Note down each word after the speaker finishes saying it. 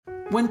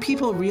when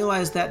people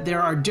realize that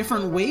there are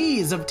different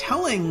ways of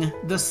telling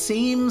the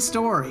same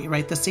story,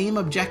 right? The same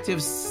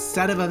objective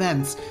set of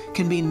events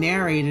can be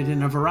narrated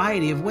in a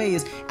variety of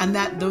ways, and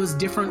that those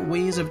different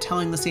ways of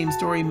telling the same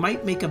story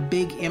might make a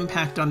big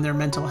impact on their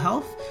mental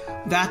health,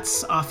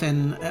 that's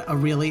often a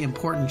really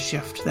important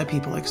shift that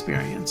people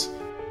experience.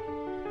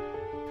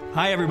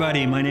 Hi,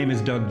 everybody. My name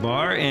is Doug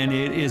Barr, and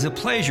it is a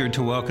pleasure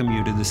to welcome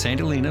you to the St.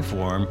 Helena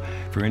Forum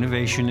for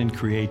Innovation and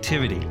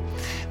Creativity.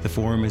 The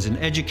Forum is an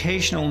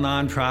educational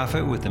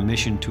nonprofit with a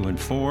mission to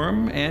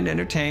inform and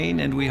entertain,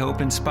 and we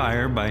hope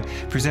inspire by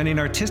presenting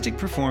artistic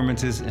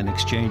performances and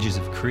exchanges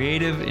of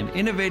creative and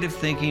innovative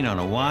thinking on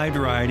a wide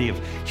variety of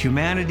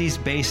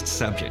humanities-based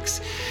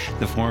subjects.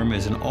 The Forum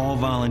is an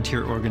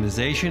all-volunteer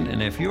organization,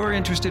 and if you're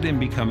interested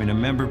in becoming a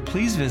member,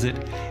 please visit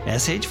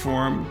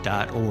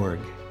shforum.org.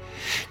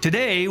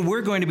 Today,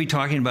 we're going to be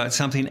talking about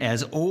something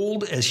as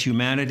old as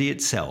humanity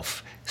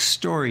itself,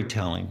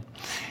 storytelling.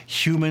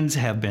 Humans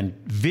have been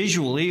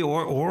visually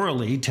or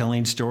orally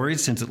telling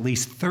stories since at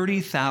least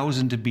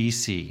 30,000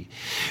 BC.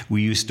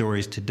 We use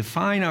stories to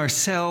define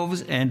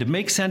ourselves and to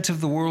make sense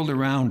of the world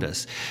around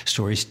us.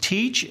 Stories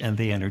teach, and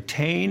they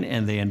entertain,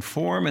 and they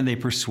inform, and they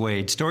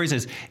persuade. Stories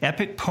as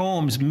epic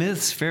poems,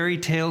 myths, fairy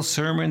tales,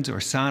 sermons, or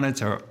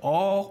sonnets are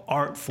all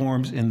art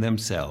forms in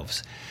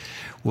themselves.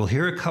 We'll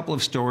hear a couple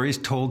of stories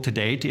told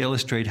today to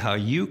illustrate how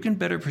you can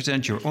better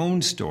present your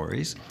own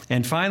stories.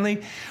 And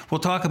finally,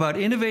 we'll talk about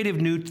innovative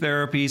new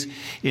therapies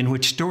in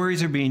which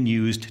stories are being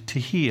used to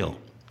heal.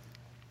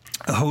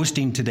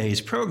 Hosting today's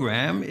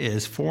program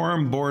is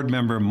Forum Board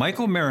member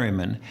Michael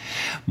Merriman.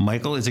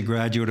 Michael is a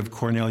graduate of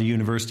Cornell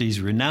University's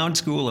renowned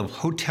School of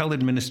Hotel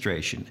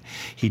Administration.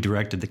 He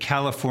directed the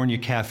California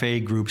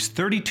Cafe Group's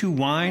 32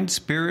 wine,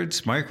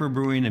 spirits,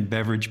 microbrewing, and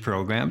beverage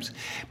programs.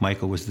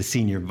 Michael was the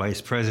Senior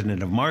Vice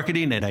President of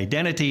Marketing and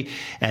Identity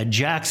at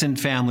Jackson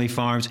Family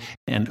Farms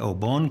and Au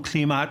Bon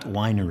Climat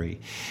Winery.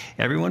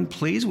 Everyone,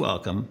 please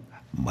welcome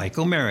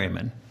Michael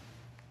Merriman.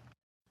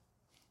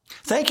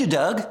 Thank you,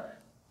 Doug.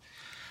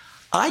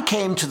 I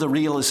came to the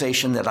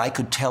realization that I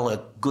could tell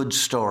a good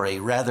story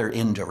rather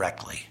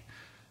indirectly.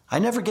 I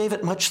never gave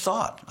it much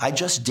thought. I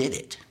just did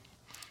it.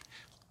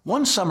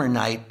 One summer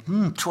night,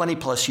 20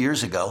 plus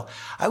years ago,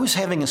 I was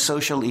having a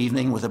social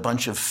evening with a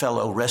bunch of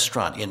fellow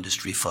restaurant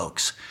industry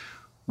folks.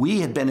 We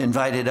had been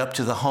invited up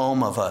to the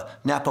home of a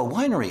Napa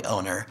winery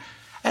owner,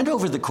 and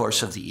over the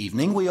course of the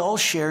evening, we all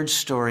shared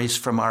stories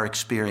from our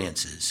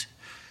experiences.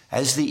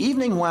 As the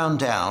evening wound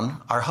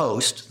down, our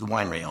host, the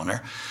winery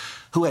owner,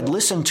 who had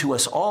listened to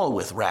us all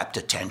with rapt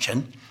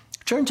attention,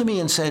 turned to me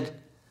and said,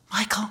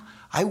 "Michael,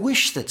 I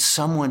wish that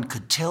someone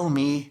could tell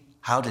me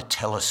how to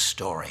tell a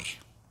story."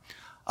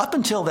 Up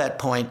until that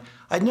point,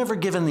 I'd never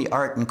given the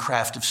art and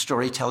craft of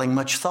storytelling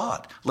much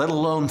thought, let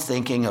alone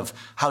thinking of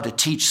how to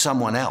teach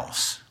someone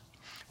else.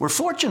 We're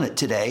fortunate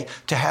today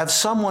to have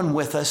someone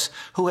with us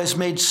who has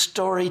made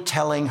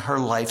storytelling her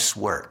life's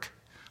work,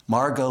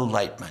 Margot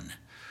Leitman.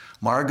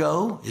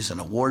 Margot is an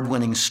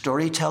award-winning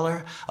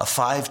storyteller, a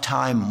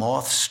 5-time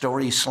Moth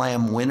Story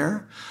Slam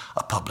winner,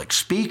 a public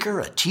speaker,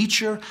 a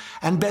teacher,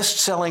 and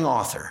best-selling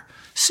author.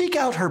 Seek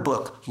out her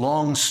book,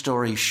 Long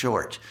Story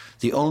Short,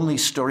 the only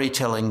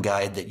storytelling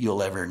guide that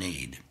you'll ever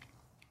need.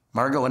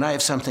 Margot and I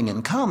have something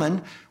in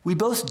common. We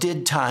both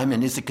did time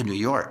in Ithaca, New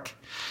York.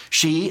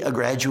 She, a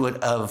graduate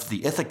of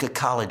the Ithaca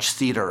College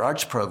Theater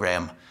Arts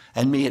Program,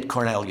 and me at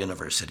Cornell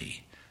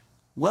University.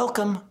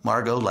 Welcome,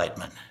 Margot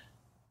Leitman.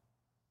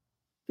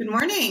 Good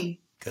morning.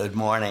 Good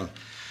morning.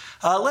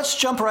 Let's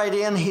jump right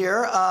in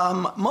here.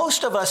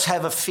 Most of us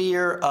have a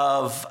fear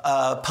of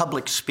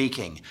public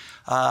speaking.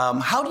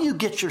 How do you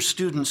get your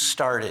students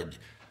started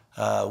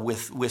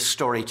with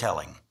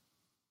storytelling?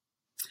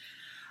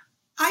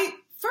 I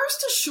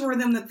first assure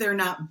them that they're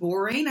not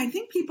boring. I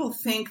think people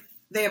think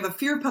they have a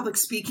fear of public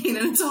speaking,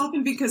 and it's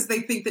often because they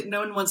think that no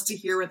one wants to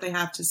hear what they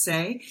have to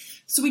say.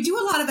 So we do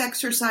a lot of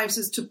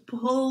exercises to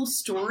pull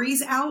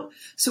stories out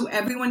so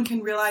everyone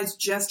can realize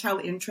just how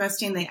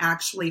interesting they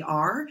actually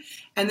are.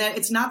 And that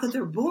it's not that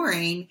they're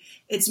boring,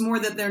 it's more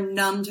that they're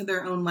numb to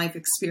their own life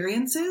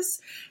experiences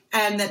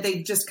and that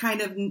they've just kind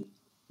of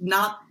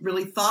not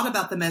really thought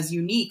about them as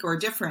unique or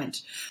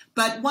different.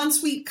 But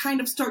once we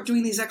kind of start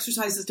doing these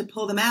exercises to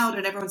pull them out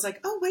and everyone's like,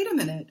 oh, wait a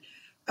minute.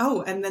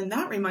 Oh, and then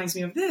that reminds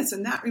me of this,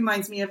 and that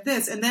reminds me of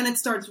this, and then it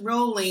starts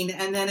rolling,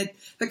 and then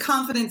the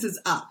confidence is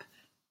up.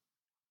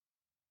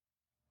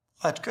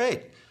 That's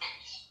great.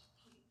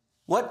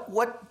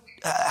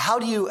 How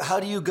do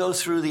you go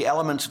through the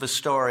elements of a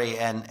story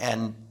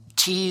and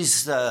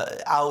tease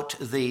out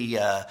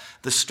the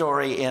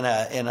story in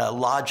a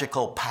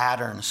logical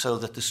pattern so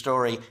that the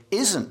story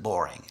isn't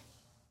boring?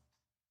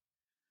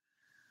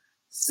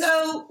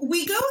 So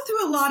we go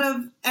through a lot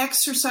of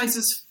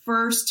exercises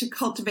first to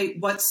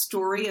cultivate what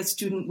story a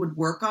student would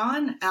work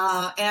on.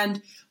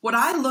 And what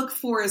I look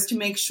for is to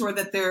make sure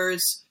that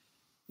there's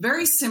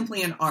very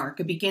simply an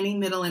arc, a beginning,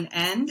 middle, and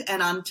end.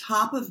 And on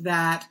top of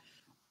that,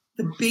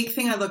 the big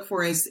thing I look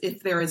for is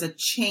if there is a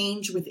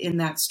change within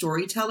that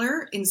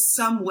storyteller in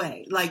some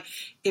way. Like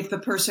if the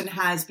person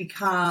has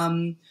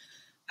become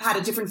had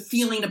a different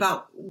feeling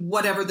about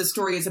whatever the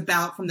story is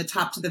about from the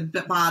top to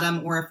the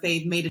bottom, or if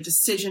they've made a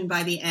decision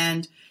by the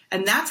end.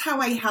 And that's how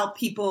I help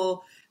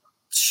people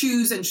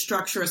choose and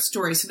structure a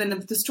story. So then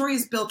the story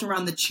is built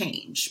around the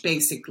change,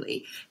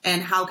 basically.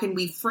 And how can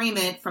we frame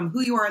it from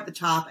who you are at the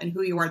top and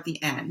who you are at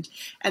the end?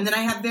 And then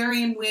I have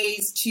varying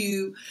ways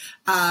to,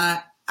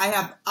 I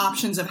have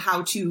options of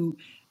how to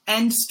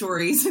end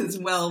stories as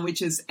well,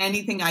 which is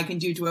anything I can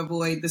do to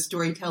avoid the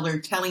storyteller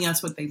telling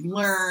us what they've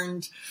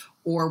learned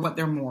or what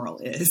their moral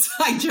is.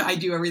 I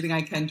do everything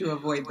I can to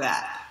avoid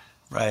that.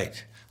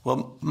 Right.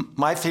 Well,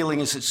 my feeling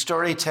is that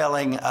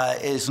storytelling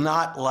is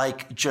not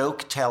like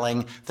joke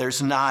telling.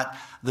 There's not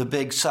the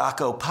big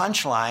Sacco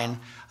punchline.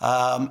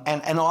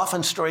 And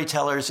often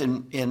storytellers,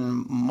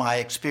 in my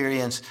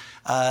experience,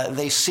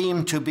 they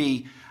seem to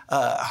be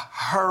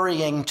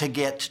hurrying to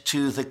get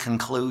to the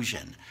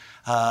conclusion.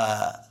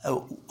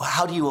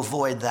 How do you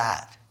avoid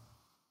that?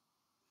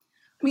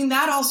 I mean,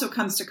 that also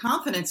comes to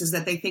confidence, is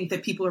that they think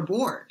that people are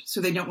bored, so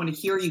they don't want to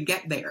hear you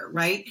get there,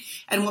 right?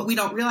 And what we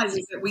don't realize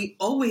is that we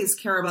always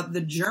care about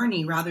the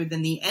journey rather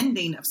than the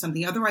ending of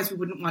something. Otherwise, we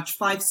wouldn't watch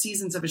 5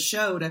 seasons of a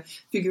show to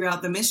figure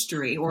out the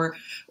mystery or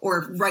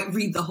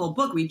read the whole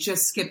book. We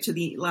just skip to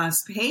the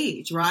last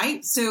page,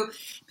 right? So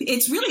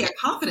it's really a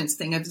confidence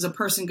thing. If a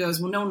person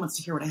goes, well, no one wants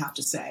to hear what I have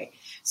to say.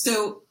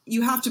 So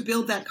you have to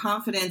build that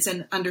confidence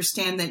and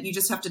understand that you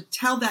just have to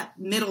tell that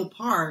middle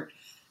part,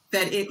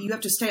 that you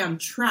have to stay on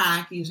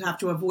track. You have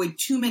to avoid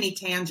too many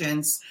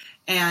tangents.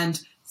 And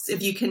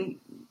if you can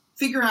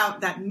figure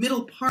out that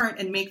middle part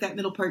and make that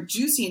middle part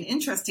juicy and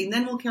interesting,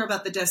 then we'll care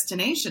about the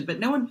destination. But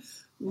no one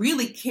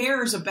really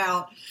cares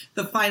about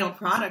the final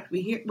product.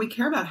 We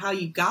care about how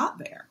you got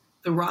there,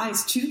 the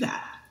rise to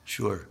that.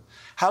 Sure.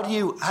 How do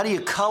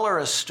you color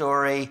a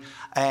story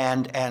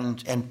and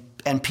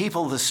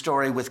people the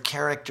story with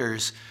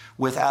characters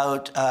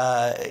without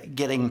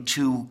getting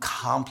too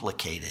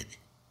complicated?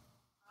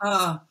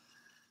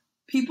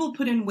 People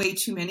put in way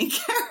too many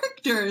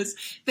characters.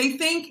 They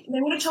think they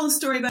want to tell a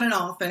story about an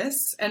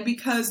office, and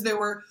because there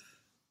were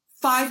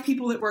 5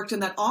 people that worked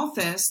in that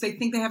office, they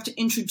think they have to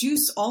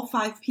introduce all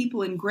 5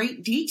 people in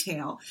great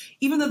detail,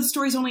 even though the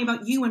story is only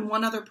about you and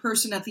one other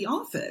person at the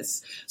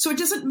office. So it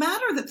doesn't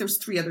matter that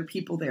there's 3 other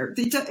people there.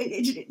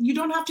 You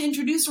don't have to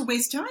introduce or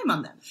waste time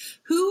on them.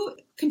 Who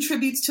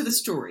contributes to the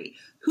story?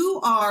 Who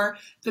are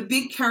the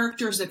big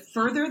characters that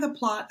further the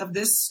plot of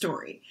this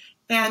story?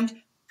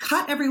 And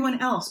cut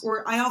everyone else,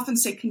 or I often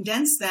say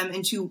condense them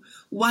into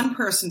one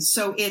person.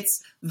 So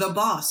it's the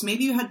boss.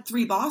 Maybe you had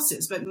 3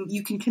 bosses, but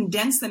you can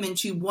condense them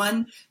into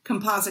one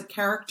composite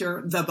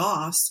character, the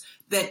boss,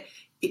 that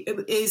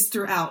is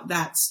throughout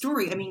that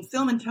story. I mean,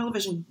 film and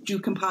television do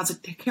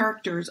composite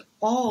characters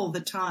all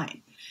the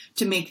time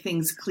to make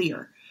things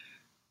clear.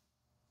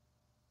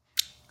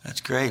 That's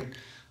great.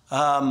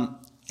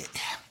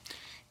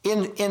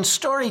 In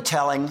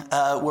storytelling,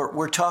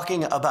 we're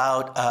talking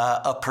about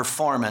a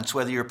performance,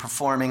 whether you're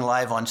performing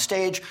live on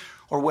stage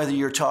or whether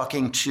you're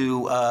talking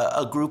to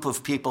a group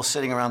of people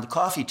sitting around the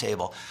coffee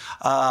table.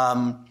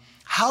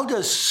 How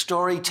does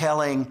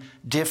storytelling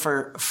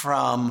differ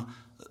from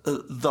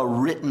the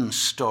written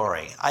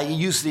story? I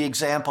use the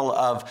example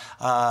of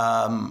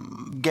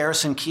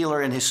Garrison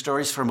Keillor and his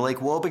stories from Lake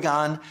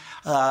Wobegon.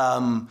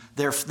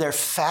 They're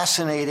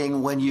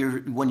fascinating when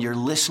you're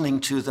listening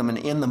to them and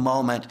in the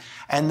moment,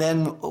 and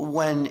then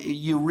when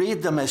you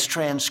read them as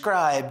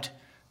transcribed,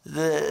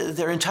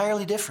 they're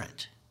entirely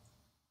different.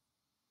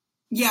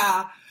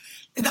 Yeah,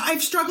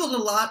 I've struggled a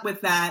lot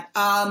with that.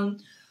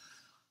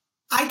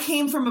 I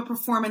came from a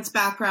performance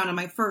background, and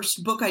my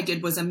first book I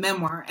did was a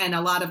memoir, and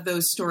a lot of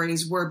those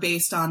stories were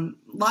based on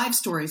live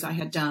stories I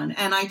had done.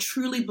 And I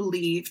truly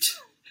believed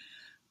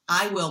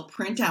I will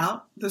print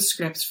out the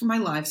scripts for my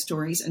live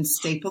stories and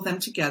staple them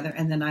together,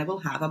 and then I will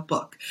have a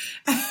book.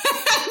 And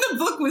the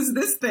book was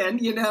this thin,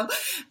 you know.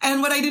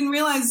 And what I didn't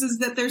realize is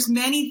that there's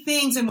many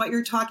things, and what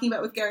you're talking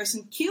about with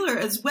Garrison Keillor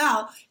as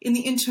well, in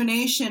the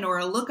intonation or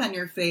a look on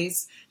your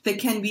face that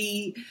can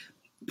be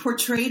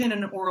portrayed in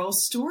an oral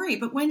story.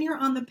 But when you're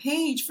on the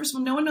page, first of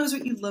all, no one knows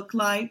what you look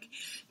like.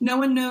 No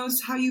one knows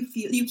how you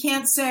feel. You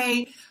can't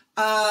say,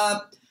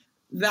 the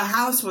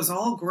house was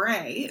all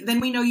gray. Then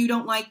we know you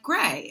don't like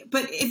gray.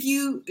 But if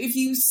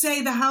you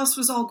say the house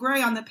was all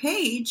gray on the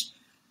page,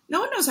 no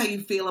one knows how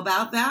you feel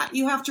about that.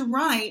 You have to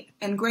write,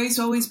 and gray's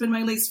always been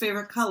my least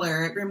favorite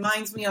color. It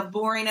reminds me of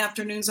boring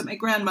afternoons at my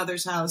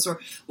grandmother's house, or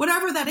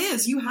whatever that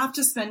is. You have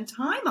to spend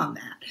time on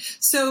that.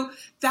 So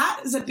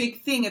that is a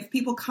big thing. If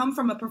people come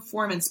from a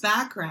performance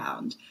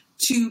background,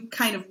 to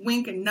kind of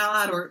wink and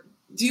nod or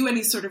do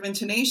any sort of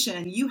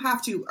intonation, you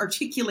have to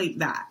articulate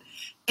that.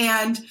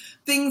 And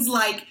things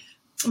like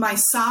my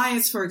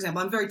size, for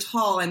example, I'm very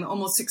tall. I'm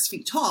almost 6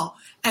 feet tall.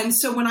 And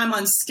so when I'm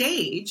on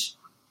stage,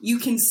 you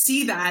can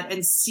see that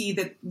and see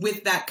that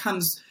with that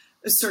comes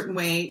a certain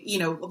way, you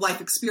know,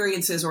 life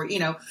experiences, or, you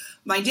know,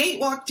 my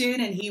date walked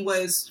in and he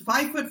was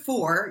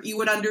 5'4". You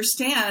would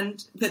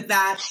understand that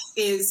that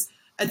is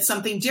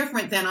something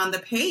different than on the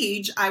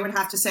page. I would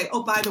have to say,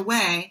 oh, by the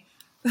way,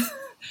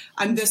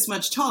 I'm this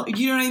much taller.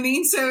 You know what I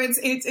mean? So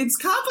it's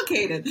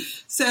complicated.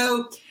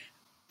 So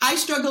I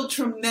struggled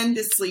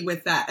tremendously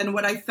with that. And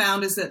what I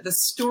found is that the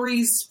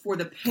stories for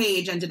the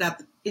page ended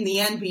up in the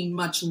end being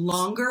much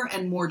longer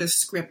and more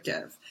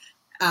descriptive,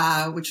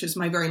 which is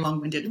my very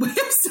long-winded way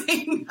of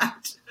saying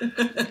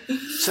that.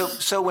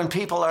 So when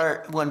people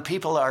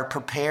are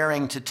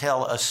preparing to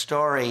tell a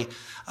story,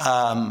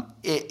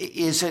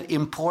 is it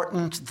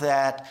important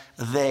that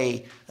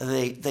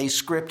they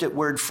script it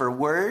word for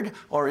word,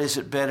 or is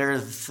it better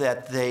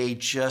that they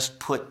just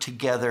put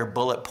together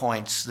bullet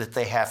points that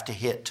they have to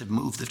hit to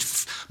move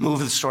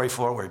the story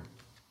forward?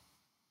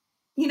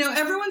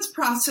 Everyone's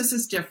process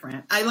is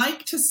different. I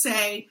like to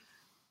say,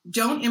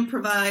 don't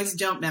improvise,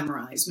 don't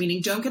memorize,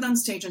 meaning don't get on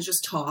stage and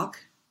just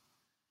talk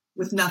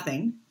with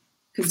nothing,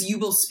 because you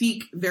will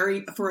speak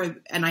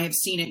and I have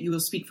seen it, you will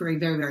speak for a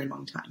very, very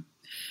long time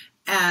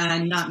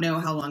and not know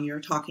how long you're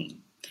talking.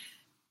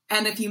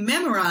 And if you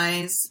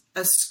memorize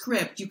a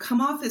script, you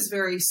come off as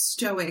very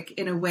stoic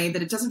in a way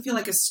that it doesn't feel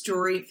like a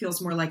story. It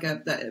feels more like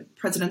a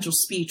presidential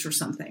speech or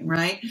something,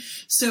 right?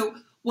 So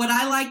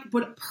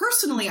what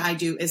personally I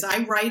do is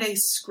I write a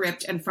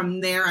script, and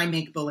from there I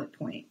make bullet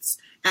points.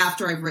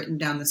 After I've written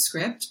down the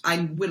script, I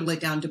whittle it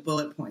down to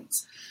bullet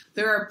points.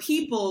 There are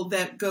people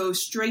that go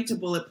straight to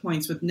bullet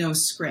points with no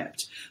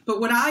script. But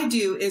what I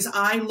do is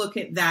I look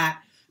at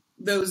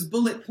those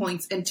bullet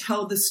points and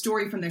tell the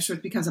story from there, so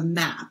it becomes a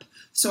map.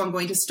 So I'm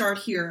going to start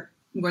here,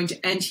 I'm going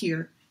to end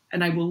here,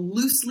 and I will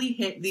loosely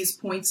hit these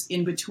points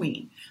in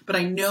between. But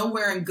I know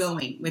where I'm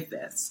going with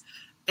this.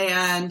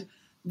 And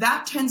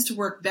that tends to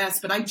work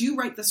best, but I do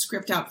write the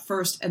script out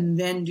first and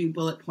then do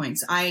bullet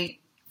points.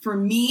 For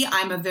me,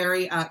 I'm a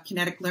very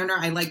kinetic learner.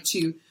 I like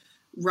to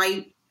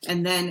write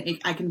and then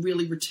I can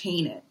really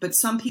retain it. But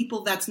some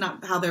people, that's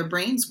not how their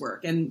brains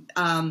work. And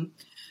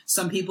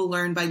some people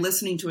learn by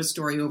listening to a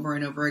story over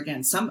and over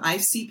again. I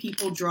see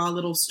people draw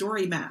little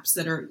story maps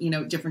that are,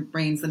 different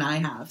brains than I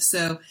have.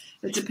 So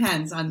it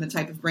depends on the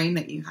type of brain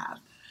that you have.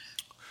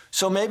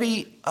 So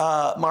maybe,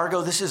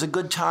 Margot, this is a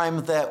good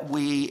time that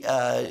we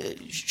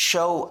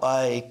show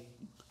a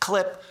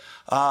clip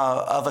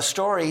of a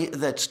story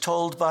that's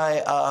told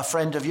by a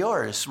friend of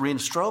yours, Rena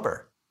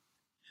Strober.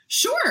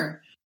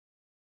 Sure.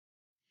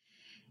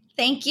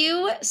 Thank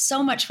you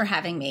so much for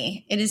having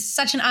me. It is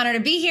such an honor to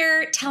be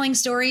here telling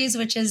stories,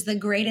 which is the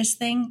greatest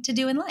thing to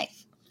do in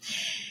life.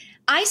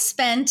 I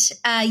spent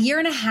a year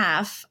and a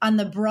half on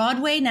the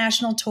Broadway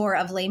national tour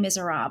of Les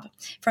Miserables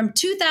from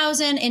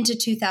 2000 into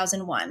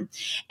 2001.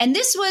 And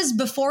this was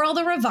before all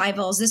the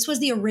revivals. This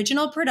was the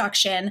original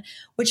production,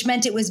 which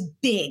meant it was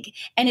big.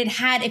 And it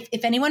had,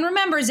 if anyone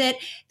remembers it,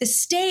 the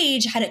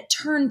stage had a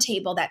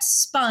turntable that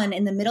spun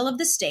in the middle of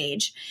the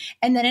stage.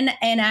 And then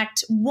in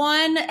Act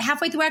 1,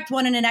 halfway through Act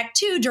 1 and in Act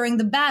 2, during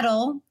the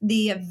battle,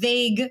 the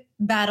vague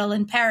battle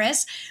in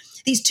Paris,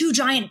 these two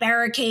giant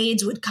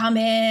barricades would come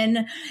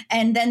in,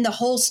 and then the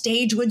whole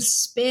stage would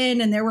spin,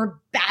 and there were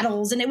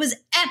battles, and it was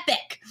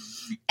epic.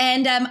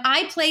 And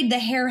I played the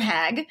hair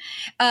hag.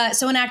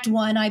 So in Act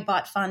 1, I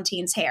bought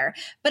Fantine's hair.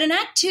 But in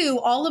Act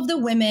 2, all of the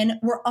women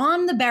were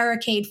on the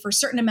barricade for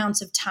certain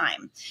amounts of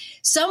time.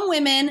 Some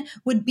women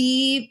would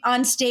be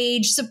on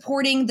stage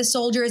supporting the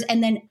soldiers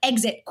and then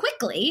exit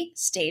quickly,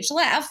 stage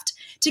left,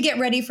 to get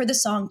ready for the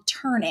song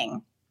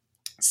Turning.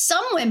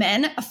 Some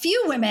women, a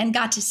few women,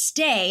 got to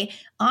stay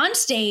on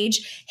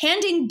stage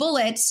handing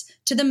bullets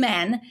to the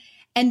men,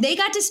 and they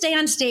got to stay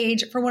on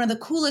stage for one of the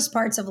coolest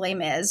parts of Les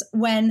Mis,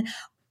 when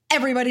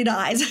everybody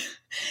dies.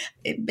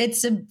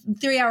 It's a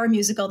 3-hour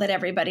musical that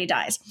everybody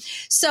dies.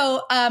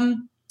 So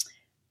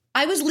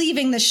I was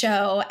leaving the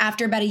show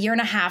after about a year and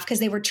a half because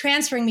they were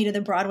transferring me to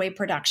the Broadway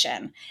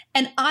production.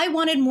 And I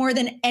wanted more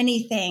than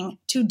anything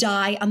to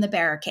die on the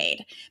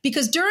barricade,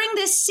 because during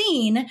this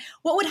scene,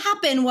 what would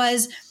happen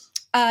was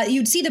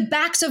you'd see the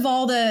backs of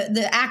all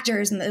the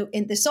actors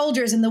and the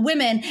soldiers and the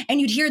women,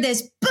 and you'd hear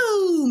this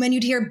boom, and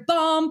you'd hear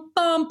bum,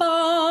 bum,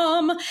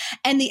 bum,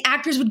 and the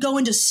actors would go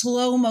into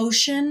slow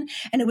motion,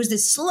 and it was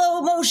this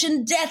slow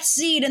motion death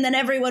scene, and then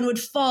everyone would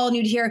fall, and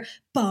you'd hear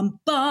bum,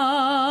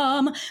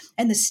 bum,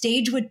 and the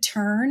stage would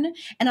turn,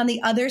 and on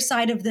the other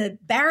side of the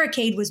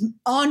barricade was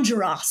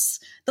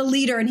Andras, the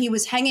leader, and he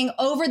was hanging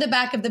over the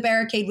back of the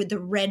barricade with the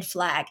red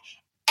flag.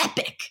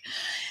 Epic.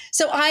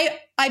 So I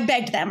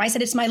begged them. I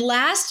said, it's my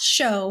last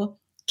show.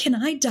 Can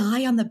I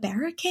die on the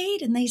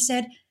barricade? And they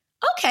said,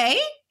 okay,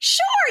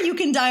 sure, you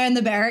can die on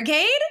the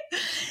barricade.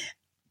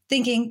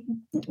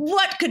 Thinking,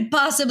 what could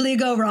possibly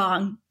go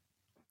wrong?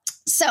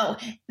 So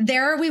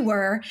there we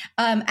were,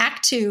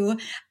 Act 2.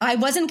 I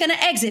wasn't going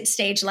to exit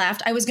stage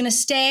left. I was going to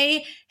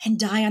stay and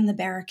die on the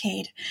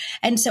barricade.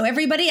 And so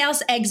everybody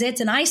else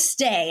exits and I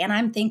stay. And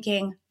I'm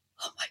thinking,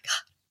 oh my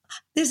God.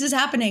 This is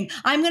happening.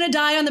 I'm going to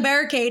die on the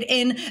barricade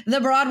in the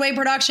Broadway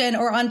production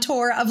or on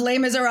tour of Les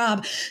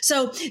Miserables.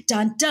 So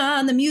dun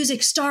dun, the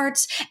music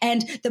starts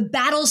and the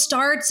battle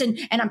starts and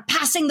I'm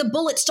passing the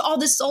bullets to all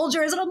the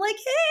soldiers and I'm like,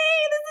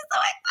 hey, this is so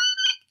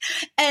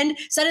exciting. And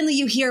suddenly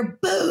you hear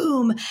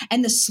boom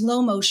and the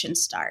slow motion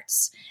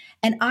starts.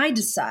 And I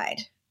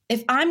decide,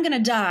 if I'm going to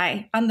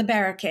die on the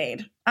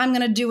barricade, I'm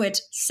going to do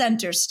it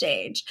center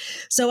stage.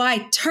 So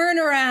I turn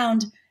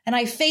around and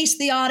I face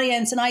the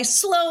audience and I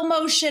slow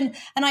motion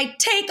and I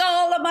take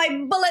all of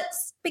my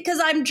bullets because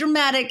I'm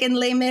dramatic in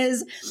Les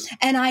Mis,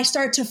 and I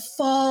start to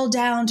fall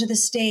down to the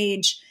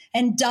stage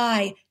and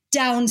die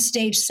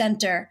downstage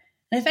center.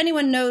 And if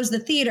anyone knows the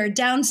theater,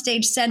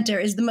 downstage center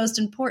is the most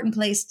important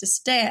place to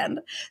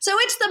stand. So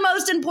it's the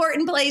most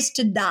important place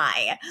to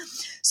die.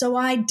 So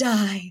I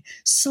die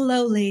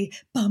slowly,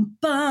 bum,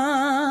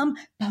 bum,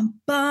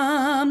 bum,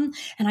 bum.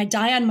 And I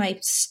die on my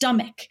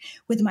stomach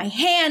with my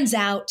hands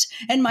out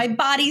and my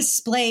body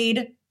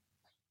splayed.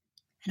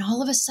 And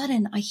all of a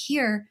sudden I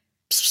hear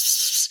pss,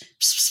 pss,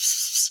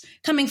 pss, pss,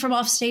 coming from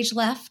off stage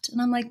left.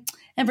 And I'm like,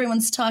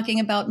 everyone's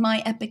talking about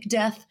my epic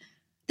death.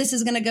 This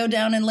is going to go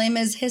down in Les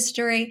Mis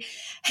history.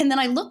 And then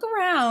I look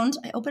around,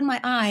 I open my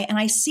eye, and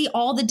I see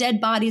all the dead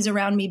bodies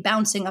around me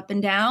bouncing up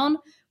and down,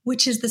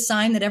 which is the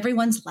sign that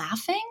everyone's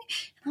laughing.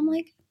 And I'm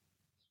like,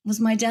 was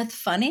my death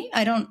funny?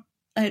 I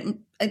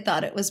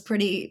thought it was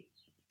pretty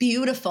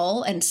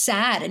beautiful and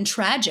sad and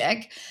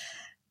tragic.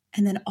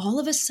 And then all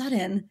of a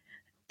sudden,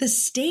 the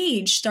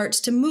stage starts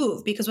to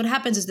move, because what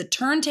happens is the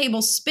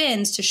turntable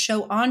spins to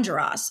show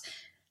Andras.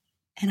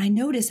 And I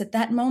notice at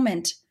that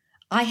moment,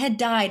 I had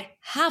died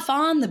half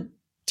on the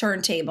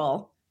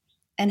turntable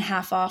and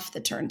half off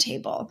the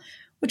turntable,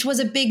 which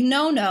was a big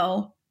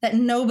no-no that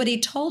nobody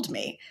told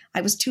me. I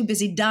was too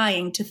busy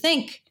dying to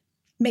think,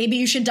 maybe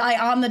you should die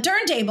on the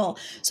turntable.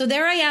 So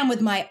there I am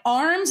with my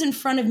arms in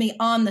front of me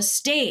on the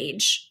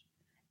stage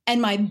and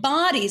my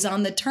body's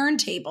on the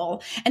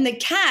turntable, and the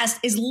cast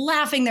is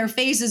laughing their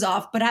faces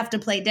off but have to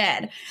play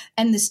dead.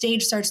 And the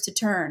stage starts to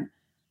turn.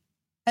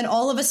 And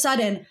all of a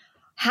sudden,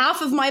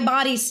 half of my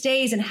body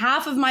stays and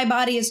half of my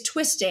body is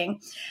twisting.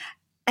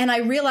 And I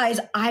realize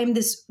I'm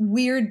this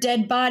weird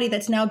dead body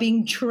that's now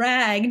being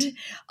dragged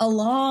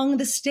along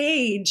the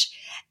stage.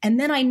 And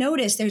then I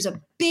notice there's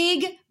a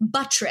big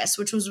buttress,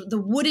 which was the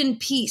wooden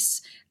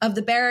piece of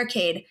the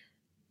barricade,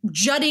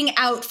 jutting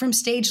out from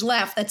stage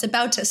left that's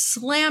about to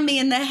slam me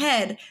in the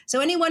head. So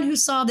anyone who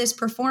saw this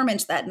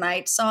performance that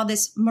night saw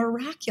this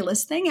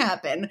miraculous thing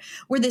happen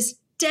where this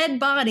dead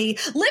body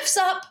lifts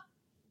up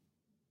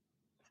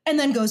and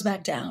then goes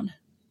back down.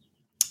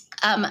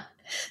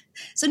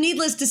 So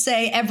needless to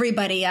say,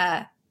 everybody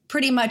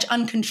pretty much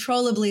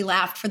uncontrollably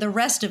laughed for the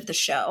rest of the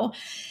show.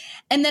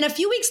 And then a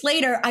few weeks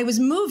later, I was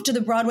moved to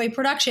the Broadway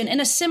production in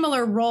a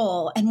similar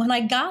role. And when I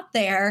got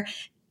there,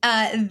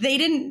 they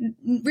didn't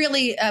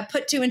really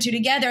put two and two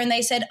together. And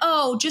they said,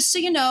 oh, just so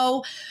you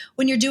know,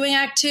 when you're doing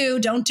Act 2,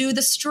 don't do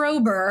the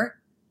Strober.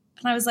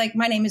 And I was like,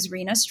 my name is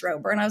Rena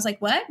Strober. And I was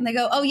like, what? And they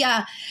go, oh,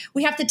 yeah,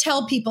 we have to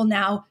tell people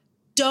now,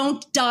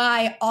 don't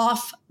die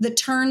off the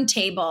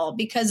turntable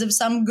because of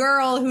some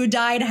girl who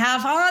died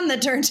half on the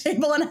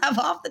turntable and half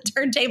off the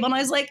turntable. And I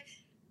was like,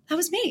 that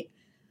was me.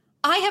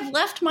 I have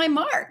left my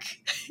mark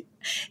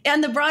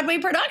on the Broadway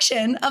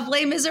production of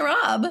Les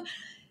Miserables.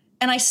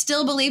 And I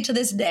still believe to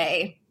this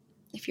day,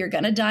 if you're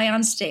going to die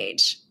on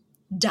stage,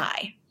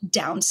 die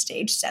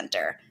downstage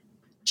center.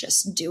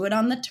 Just do it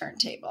on the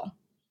turntable.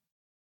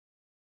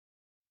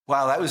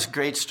 Wow, that was a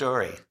great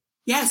story.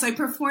 Yes, I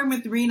perform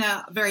with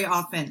Rena very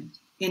often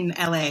in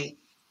LA,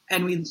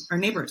 and we are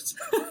neighbors.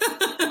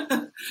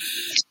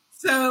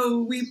 So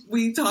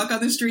we talk on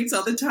the streets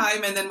all the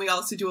time, and then we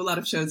also do a lot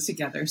of shows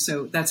together.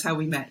 So that's how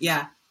we met.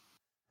 Yeah.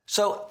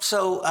 So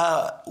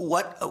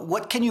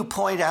what can you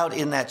point out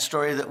in that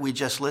story that we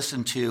just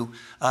listened to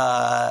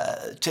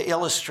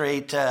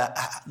illustrate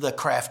the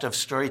craft of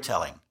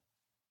storytelling?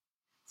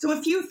 So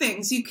a few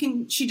things.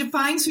 She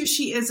defines who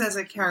she is as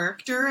a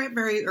character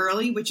very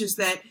early, which is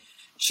that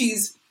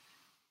she's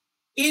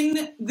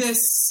in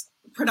this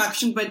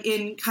production, but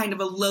in kind of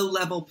a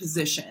low-level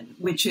position,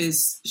 which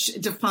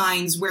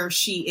defines where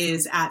she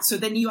is at. So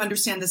then you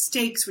understand the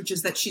stakes, which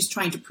is that she's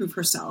trying to prove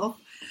herself.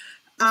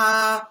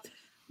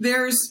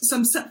 There's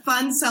some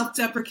fun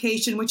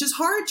self-deprecation, which is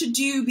hard to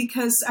do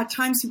because at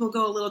times people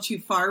go a little too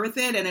far with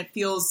it, and it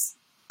feels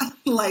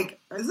like,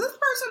 is this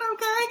person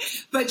okay?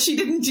 But she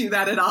didn't do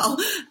that at all.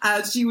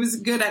 She was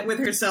good with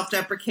her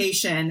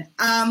self-deprecation.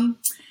 And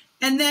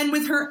then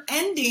with her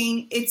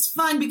ending, it's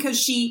fun because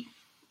she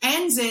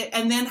ends it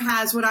and then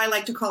has what I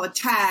like to call a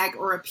tag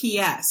or a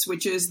PS,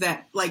 which is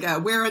that like,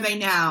 where are they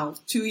now?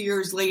 2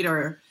 years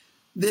later,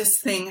 this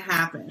thing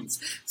happens.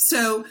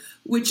 So,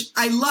 which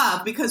I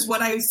love, because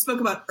what I spoke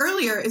about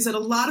earlier is that a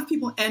lot of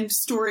people end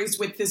stories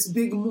with this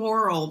big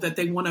moral that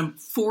they want to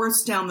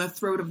force down the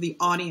throat of the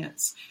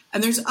audience.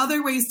 And there's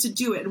other ways to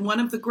do it. And one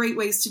of the great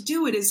ways to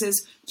do it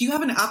is do you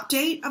have an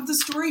update of the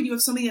story? Do you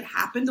have something that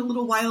happened a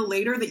little while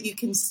later that you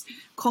can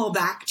call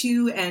back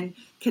to and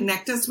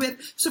connect us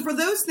with? So for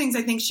those things,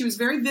 I think she was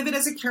very vivid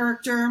as a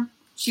character.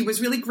 She was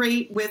really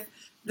great with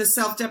the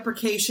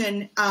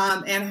self-deprecation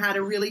and had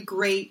a really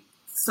great,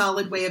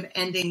 solid way of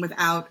ending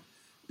without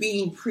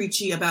being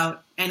preachy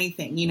about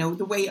anything. You know,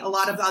 the way a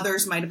lot of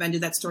others might have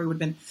ended that story would have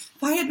been,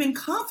 if I had been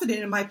confident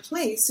in my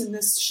place in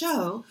this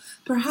show,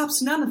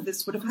 perhaps none of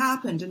this would have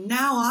happened. And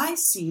now I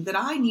see that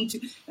I need to,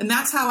 and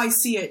that's how I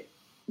see it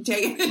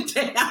day in and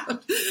day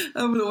out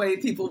of the way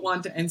people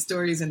want to end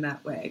stories in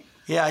that way.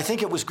 Yeah, I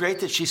think it was great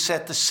that she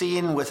set the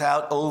scene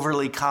without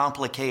overly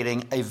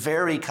complicating a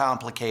very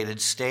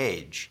complicated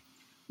stage.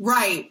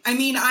 Right. I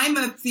mean, I'm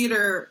a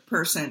theater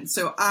person,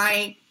 so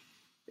I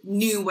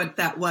knew what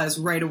that was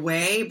right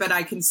away, but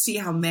I can see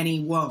how many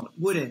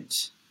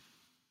wouldn't.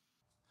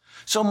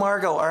 So,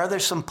 Margot, are there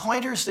some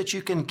pointers that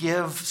you can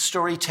give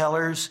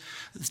storytellers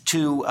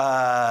to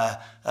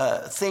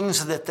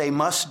things that they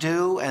must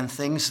do and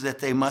things that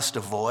they must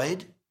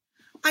avoid?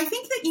 I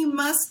think that you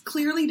must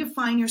clearly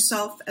define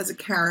yourself as a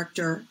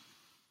character,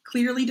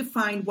 clearly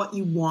define what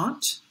you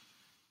want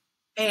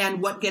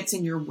and what gets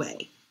in your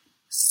way.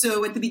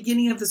 So at the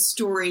beginning of the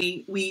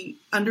story, we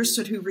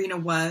understood who Rena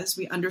was.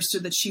 We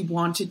understood that she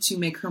wanted to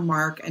make her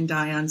mark and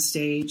die on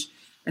stage.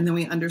 And then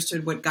we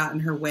understood what got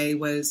in her way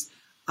was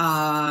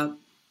a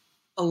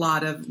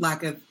lot of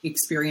lack of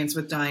experience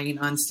with dying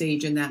on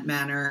stage in that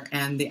manner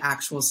and the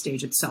actual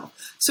stage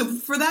itself. So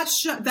for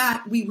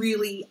that we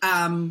really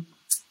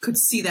could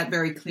see that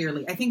very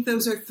clearly. I think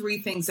those are three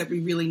things that we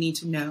really need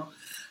to know.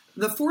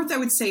 The fourth, I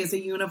would say, is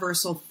a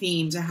universal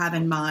theme to have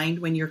in mind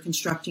when you're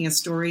constructing a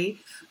story.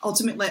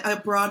 Ultimately, a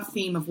broad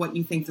theme of what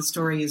you think the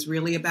story is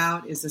really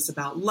about. Is this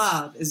about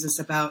love? Is this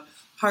about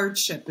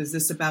hardship? Is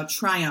this about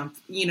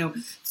triumph?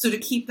 So to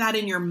keep that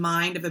in your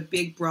mind of a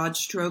big, broad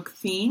stroke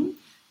theme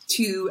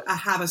to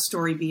have a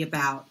story be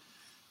about.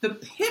 The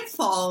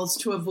pitfalls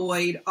to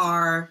avoid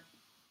are,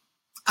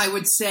 I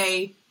would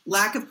say,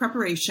 lack of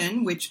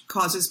preparation, which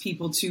causes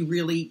people to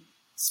really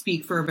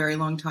speak for a very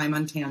long time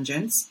on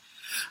tangents.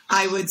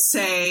 I would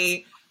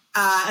say,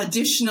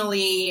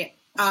 additionally,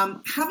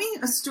 having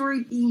a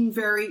story being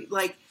very,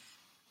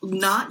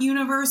 not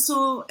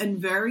universal and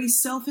very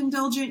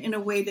self-indulgent in a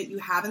way that you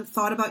haven't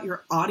thought about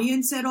your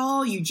audience at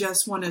all. You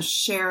just want to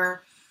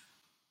share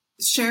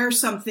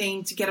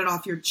something to get it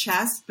off your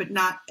chest, but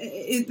not,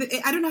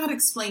 I don't know how to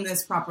explain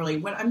this properly.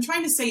 What I'm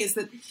trying to say is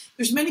that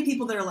there's many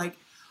people that are like,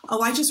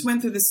 oh, I just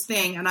went through this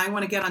thing and I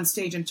want to get on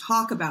stage and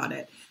talk about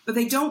it. But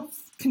they don't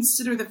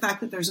consider the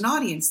fact that there's an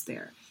audience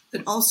there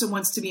that also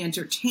wants to be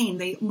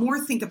entertained. They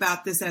more think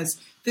about this as,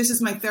 this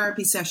is my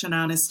therapy session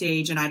on a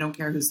stage and I don't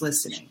care who's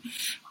listening.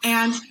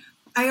 And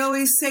I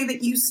always say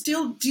that you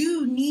still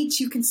do need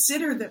to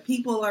consider that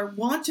people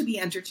want to be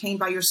entertained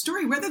by your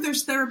story, whether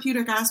there's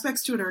therapeutic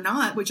aspects to it or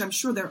not, which I'm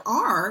sure there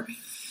are.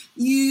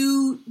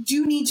 You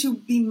do need to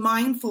be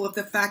mindful of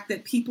the fact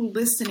that people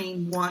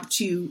listening want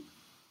to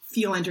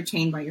feel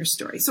entertained by your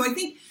story. So I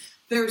think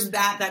there's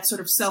that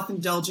sort of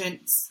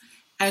self-indulgence.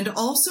 And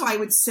also I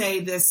would say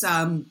this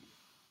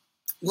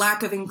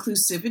lack of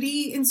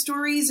inclusivity in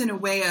stories in a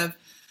way of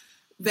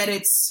that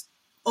it's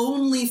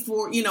only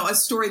for, a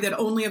story that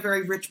only a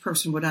very rich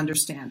person would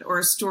understand, or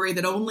a story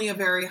that only a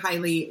very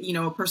highly,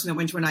 a person that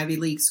went to an Ivy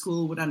League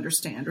school would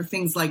understand, or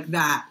things like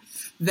that,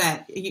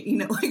 like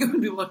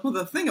when people are like, well,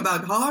 the thing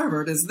about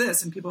Harvard is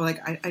this, and people are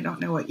like, I don't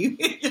know what you,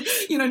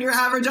 and your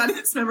average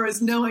audience member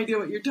has no idea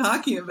what you're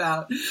talking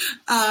about.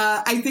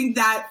 I think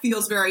that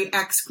feels very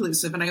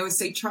exclusive. And I always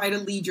say, try to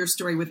lead your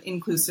story with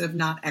inclusive,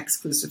 not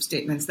exclusive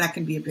statements. That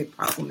can be a big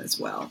problem as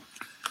well.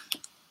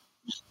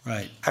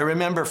 Right. I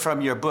remember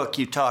from your book,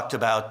 you talked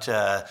about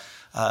the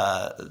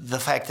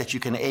fact that you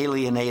can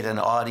alienate an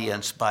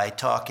audience by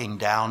talking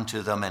down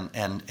to them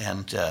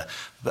and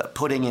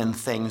putting in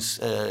things,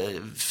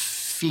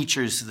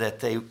 features that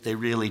they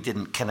really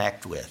didn't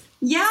connect with.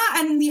 Yeah,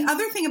 and the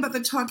other thing about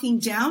the talking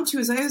down to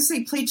is I always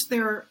say play to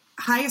their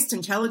highest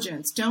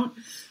intelligence. Don't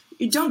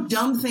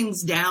dumb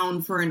things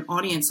down for an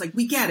audience. Like,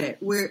 we get it.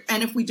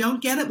 And if we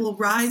don't get it, we'll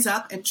rise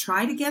up and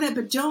try to get it,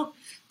 but don't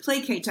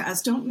placate to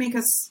us. Don't make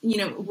us,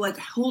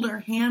 hold our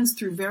hands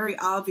through very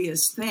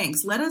obvious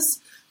things. Let us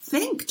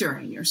think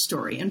during your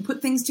story and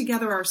put things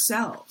together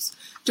ourselves.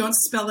 Don't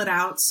spell it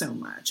out so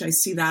much. I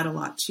see that a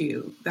lot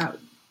too. That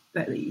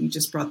you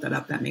just brought that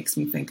up. That makes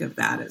me think of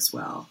that as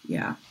well.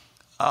 Yeah.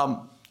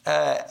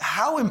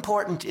 How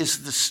important is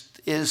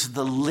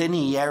the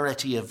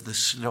linearity of the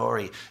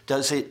story?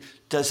 Does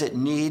it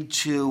need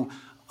to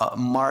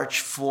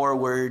march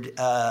forward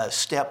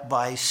step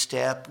by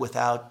step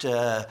without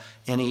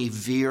any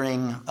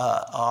veering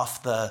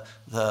off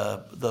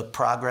the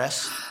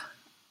progress?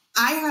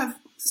 I have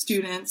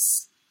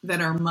students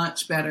that are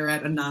much better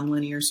at a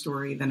nonlinear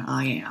story than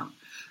I am.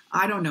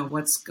 I don't know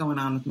what's going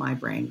on with my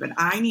brain, but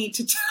I need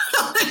to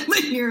tell it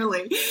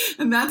linearly,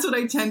 and that's what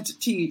I tend to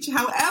teach.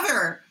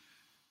 However,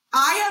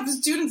 I have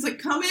students that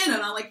come in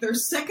and on their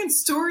second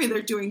story,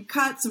 they're doing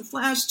cuts and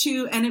flash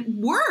too, and it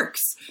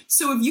works.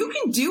 So if you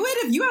can do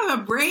it, if you have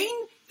a brain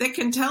that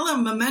can tell a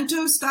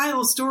Memento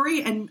style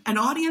story and an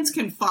audience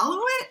can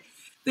follow it,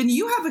 then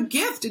you have a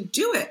gift to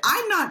do it.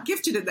 I'm not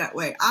gifted in that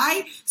way.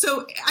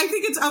 So I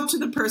think it's up to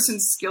the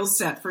person's skill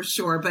set for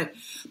sure. But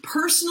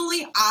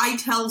personally, I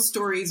tell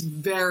stories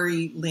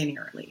very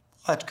linearly.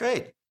 That's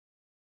great.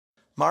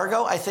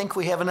 Margot, I think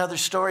we have another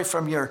story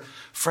from your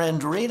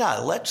friend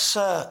Rena. Let's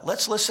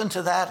listen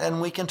to that and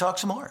we can talk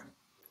some more.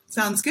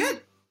 Sounds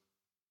good.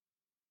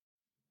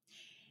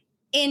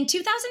 In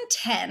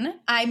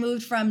 2010, I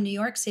moved from New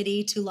York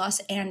City to Los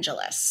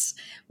Angeles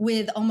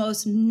with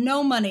almost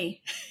no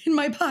money in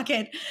my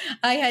pocket.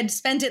 I had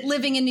spent it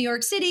living in New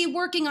York City,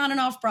 working on and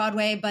off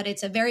Broadway, but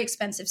it's a very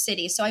expensive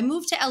city. So I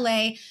moved to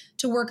LA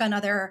to work on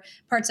other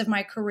parts of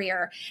my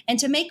career. And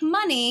to make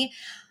money,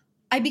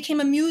 I became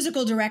a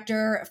musical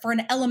director for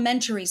an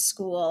elementary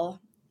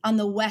school on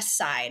the west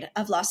side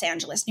of Los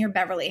Angeles, near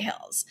Beverly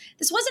Hills.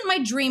 This wasn't my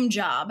dream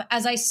job,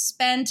 as I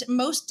spent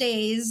most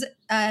days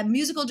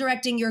musical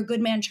directing Your Good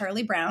Man,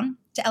 Charlie Brown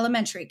to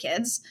elementary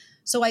kids.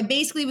 So I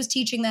basically was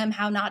teaching them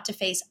how not to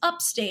face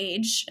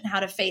upstage and how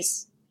to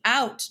face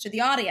out to the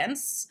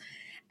audience,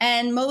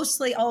 and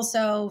mostly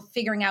also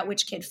figuring out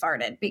which kid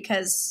farted,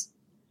 because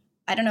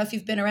I don't know if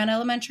you've been around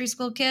elementary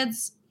school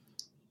kids.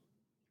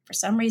 For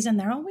some reason,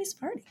 they're always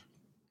farting.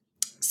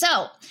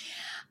 So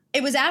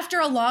it was after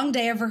a long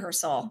day of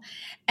rehearsal,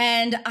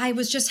 and I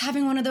was just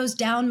having one of those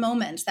down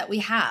moments that we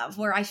have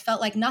where I felt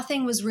like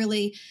nothing was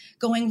really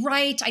going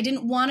right. I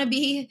didn't want to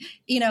be,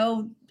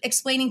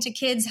 explaining to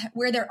kids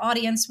where their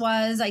audience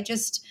was.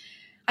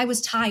 I was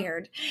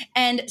tired.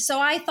 And so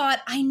I thought,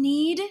 I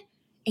need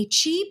a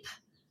cheap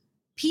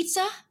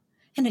pizza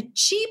and a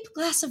cheap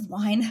glass of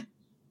wine.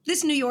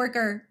 This New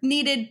Yorker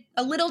needed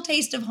a little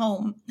taste of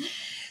home.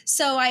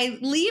 So I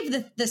leave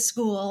the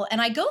school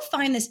and I go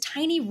find this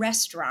tiny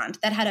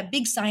restaurant that had a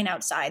big sign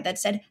outside that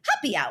said,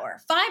 happy hour,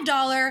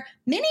 $5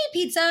 mini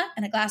pizza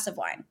and a glass of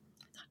wine.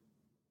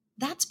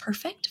 That's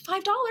perfect.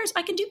 $5.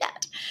 I can do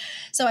that.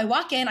 So I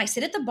walk in, I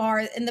sit at the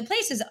bar, and the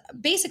place is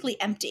basically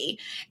empty.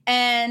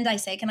 And I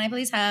say, can I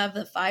please have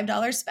the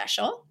 $5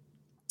 special?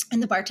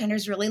 And the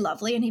bartender's really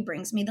lovely, and he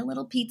brings me the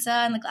little pizza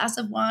and the glass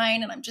of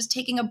wine, and I'm just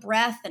taking a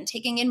breath and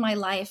taking in my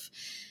life,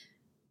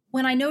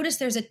 when I notice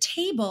there's a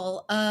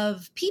table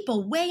of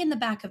people way in the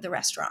back of the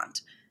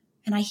restaurant,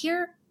 and I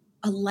hear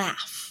a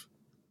laugh.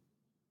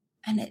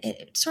 And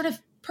it sort of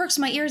perks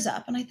my ears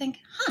up, and I think,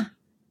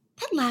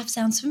 that laugh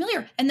sounds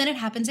familiar. And then it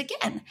happens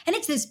again, and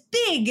it's this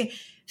big,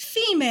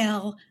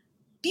 female,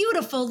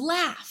 beautiful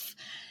laugh.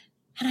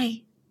 And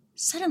I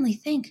suddenly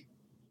think,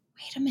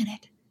 wait a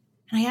minute.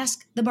 And I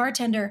ask the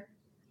bartender,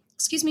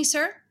 excuse me,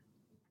 sir,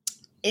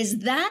 is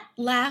that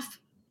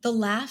laugh the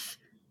laugh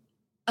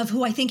of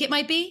who I think it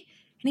might be?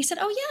 And he said,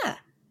 oh, yeah.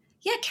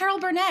 Yeah, Carol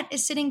Burnett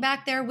is sitting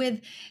back there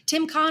with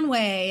Tim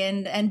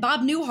Conway and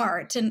Bob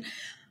Newhart. And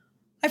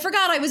I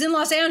forgot I was in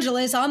Los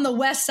Angeles on the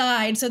west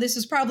side, so this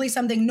was probably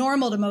something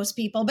normal to most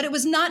people, but it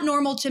was not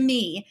normal to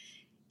me.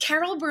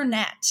 Carol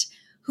Burnett,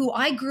 who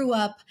I grew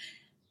up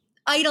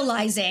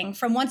idolizing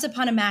from Once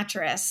Upon a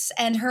Mattress,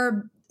 and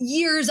her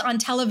years on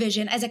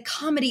television as a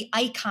comedy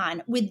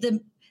icon with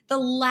the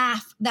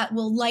laugh that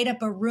will light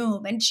up a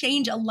room and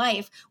change a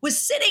life,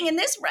 was sitting in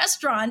this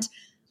restaurant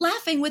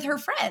laughing with her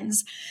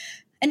friends.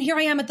 And here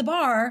I am at the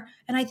bar,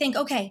 and I think,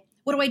 okay,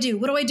 what do I do?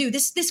 What do I do?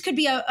 This could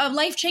be a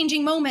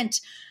life-changing moment.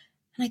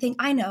 And I think,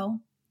 I know,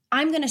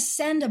 I'm going to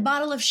send a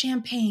bottle of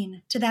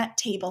champagne to that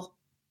table.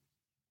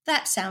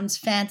 That sounds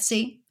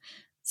fancy.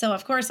 So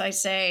of course I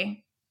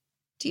say,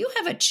 do you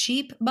have a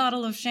cheap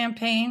bottle of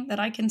champagne that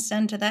I can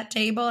send to that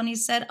table? And he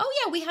said, oh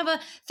yeah, we have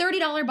a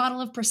 $30 bottle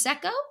of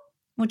Prosecco,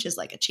 which is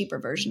like a cheaper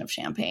version of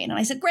champagne. And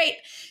I said, great,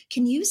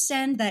 can you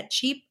send that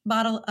cheap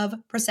bottle of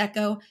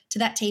Prosecco to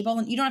that table?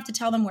 And you don't have to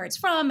tell them where it's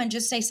from, and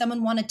just say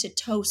someone wanted to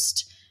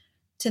toast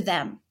to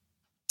them.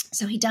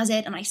 So he does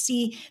it, and I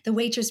see the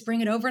waitress bring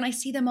it over, and I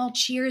see them all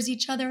cheers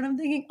each other, and I'm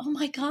thinking, oh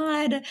my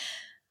God,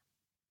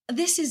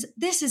 this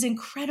is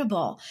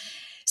incredible.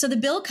 So the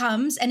bill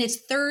comes, and it's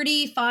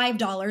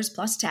 $35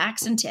 plus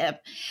tax and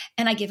tip,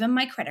 and I give him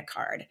my credit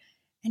card.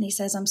 And he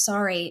says, I'm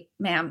sorry,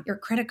 ma'am, your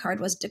credit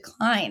card was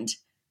declined.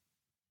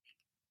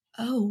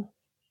 Oh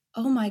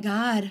my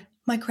God,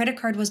 my credit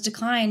card was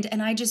declined,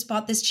 and I just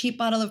bought this cheap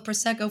bottle of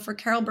Prosecco for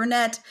Carol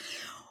Burnett.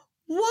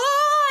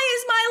 Why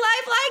is my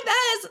life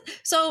like this?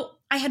 So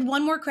I had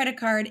one more credit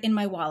card in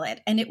my wallet,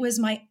 and it was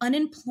my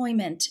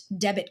unemployment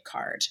debit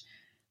card.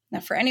 Now,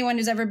 for anyone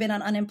who's ever been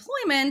on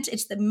unemployment,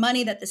 it's the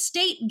money that the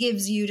state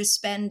gives you to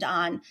spend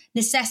on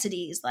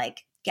necessities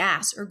like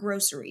gas or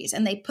groceries,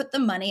 and they put the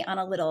money on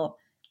a little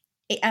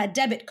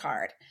debit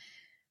card.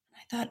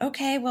 I thought,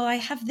 okay, well, I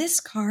have this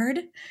card,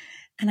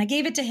 and I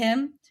gave it to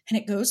him, and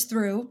it goes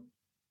through.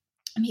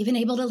 I'm even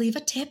able to leave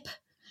a tip.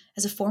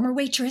 As a former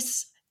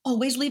waitress,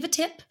 always leave a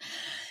tip.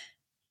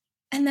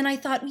 And then I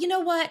thought, you know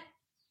what?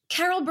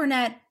 Carol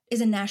Burnett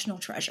is a national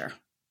treasure.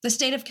 The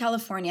state of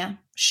California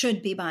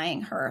should be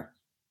buying her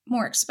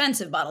more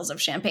expensive bottles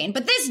of champagne.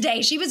 But this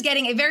day, she was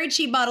getting a very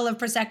cheap bottle of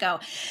Prosecco.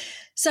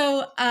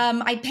 So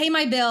I pay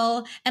my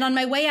bill. And on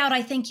my way out,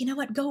 I think, you know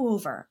what? Go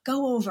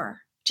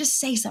over. Just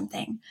say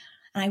something.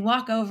 And I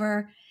walk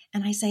over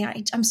and I say,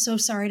 I'm so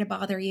sorry to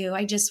bother you.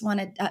 I just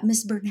wanted,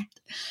 Miss Burnett,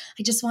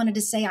 I just wanted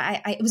to say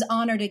it was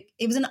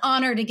an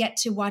honor to get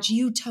to watch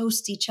you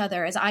toast each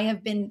other, as I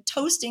have been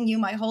toasting you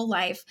my whole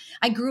life.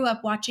 I grew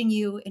up watching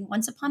you in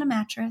Once Upon a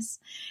Mattress,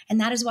 and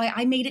that is why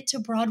I made it to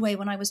Broadway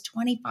when I was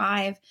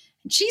 25.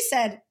 And she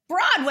said,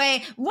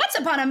 Broadway, Once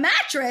Upon a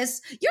Mattress?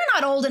 You're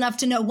not old enough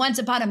to know Once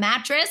Upon a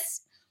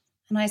Mattress.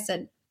 And I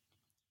said,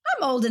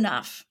 I'm old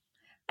enough.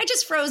 I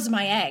just froze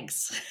my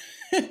eggs.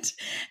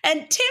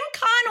 And Tim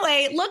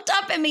Conway looked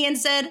up at me and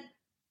said,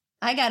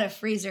 I got a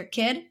freezer,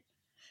 kid.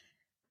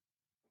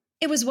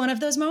 It was one of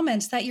those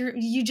moments that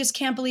you just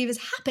can't believe is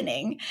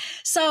happening.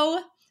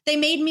 So they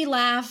made me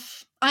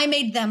laugh. I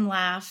made them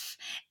laugh.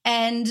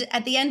 And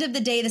at the end of the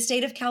day, the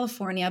state of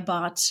California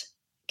bought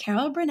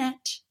Carol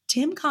Burnett,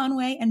 Tim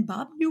Conway, and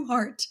Bob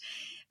Newhart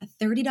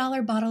a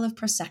 $30 bottle of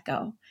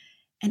Prosecco.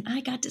 And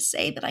I got to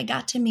say that I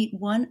got to meet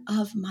one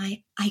of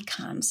my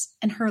icons,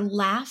 and her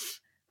laugh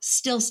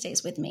still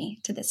stays with me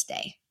to this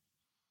day.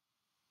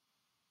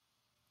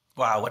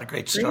 Wow, what a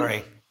great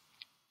story.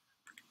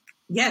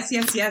 Yes,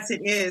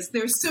 it is.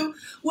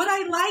 What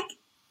I like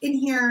in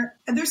here,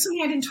 and there's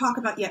something I didn't talk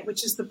about yet,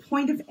 which is the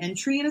point of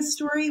entry in a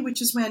story,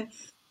 which is when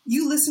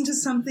you listen to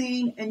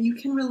something and you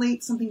can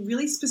relate something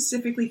really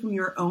specifically from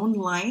your own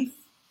life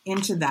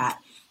into that.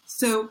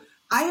 So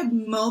I had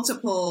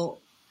multiple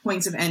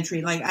points of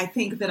entry. Like, I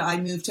think that I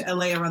moved to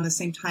LA around the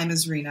same time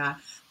as Rena.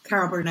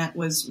 Carol Burnett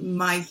was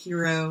my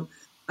hero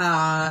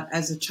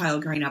as a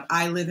child growing up.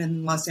 I live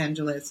in Los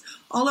Angeles.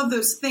 All of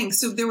those things.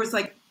 So there was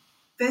like,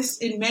 this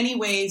in many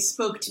ways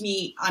spoke to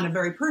me on a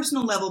very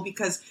personal level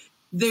because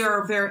there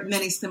are very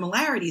many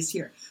similarities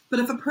here. But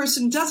if a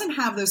person doesn't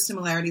have those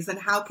similarities, then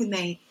how can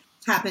they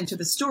tap into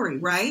the story,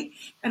 right?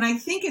 And I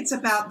think it's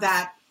about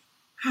that,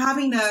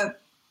 having a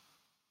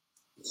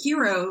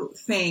hero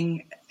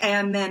thing.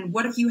 And then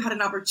what if you had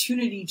an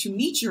opportunity to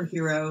meet your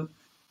hero?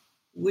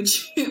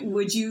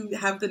 Would you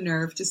have the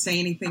nerve to say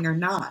anything or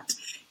not?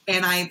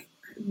 And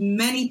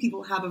many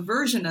people have a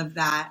version of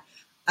that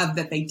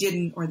they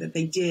didn't, or that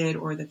they did,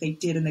 or that they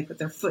did and they put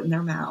their foot in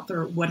their mouth,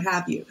 or what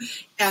have you.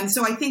 And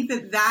so I think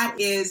that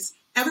is,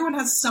 everyone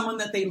has someone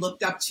that they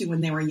looked up to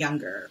when they were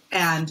younger.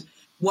 And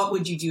what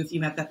would you do if you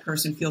met that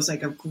person feels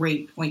like a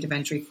great point of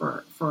entry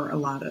for a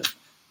lot of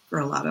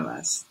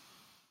us.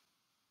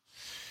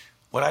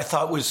 What I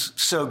thought was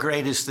so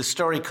great is the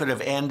story could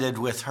have ended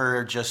with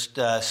her just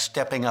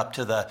stepping up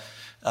to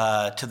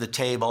the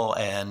table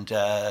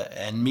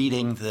and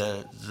meeting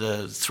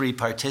the three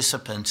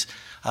participants,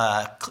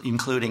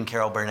 including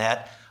Carol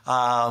Burnett.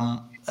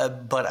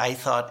 But I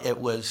thought it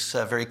was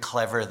very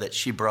clever that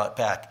she brought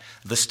back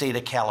the state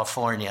of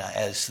California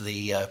as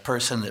the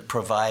person that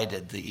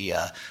provided the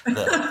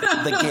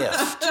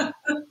gift.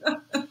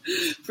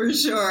 For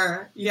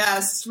sure.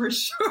 Yes, for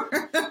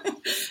sure.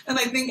 And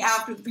I think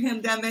after the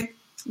pandemic,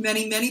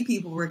 many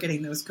people were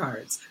getting those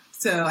cards.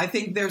 So I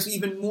think there's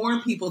even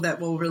more people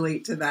that will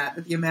relate to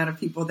that, the amount of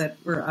people that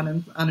were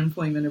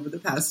unemployment over the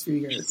past few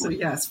years. So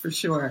yes, for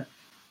sure.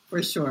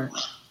 For sure.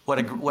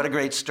 What a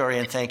great story,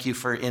 and thank you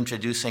for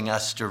introducing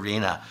us to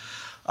Rena.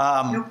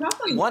 No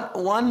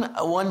problem.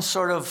 One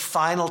sort of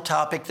final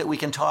topic that we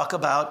can talk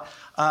about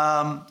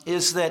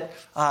is that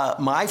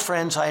my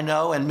friends I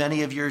know, and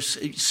many of your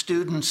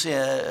students,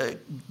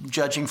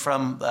 judging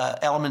from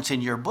elements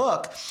in your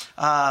book,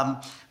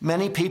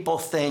 many people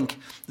think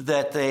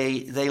that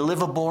they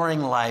live a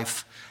boring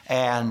life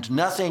and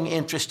nothing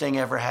interesting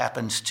ever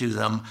happens to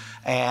them.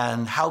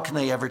 And how can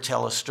they ever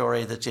tell a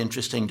story that's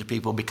interesting to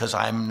people because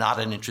I'm not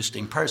an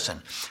interesting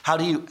person? How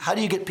do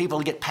you get people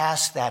to get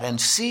past that and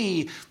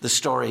see the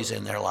stories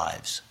in their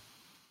lives?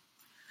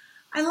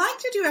 I like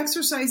to do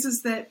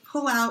exercises that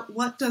pull out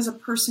what does a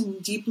person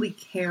deeply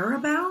care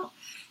about.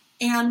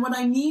 And what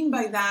I mean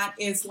by that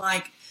is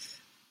like,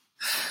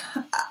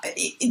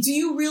 do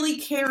you really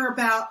care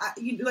about,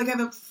 like I have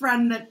a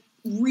friend that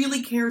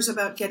really cares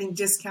about getting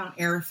discount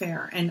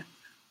airfare. And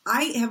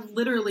I have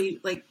literally,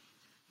 like,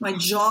 my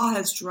jaw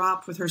has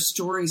dropped with her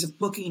stories of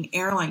booking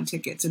airline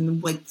tickets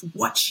and like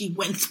what she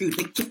went through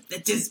to get the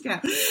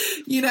discount,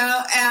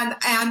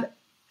 and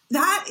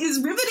that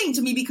is riveting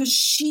to me because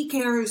she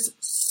cares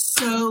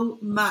so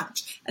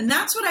much. And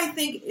that's what I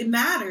think it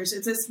matters.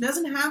 It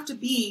doesn't have to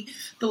be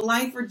the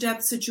life or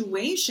death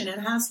situation. It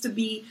has to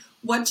be,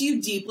 what do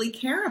you deeply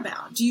care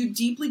about? Do you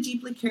deeply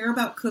care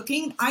about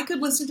cooking? I could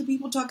listen to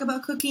people talk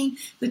about cooking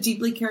that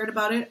deeply cared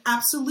about it.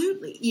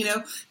 Absolutely.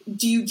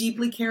 Do you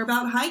deeply care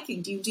about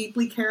hiking? Do you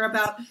deeply care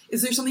about,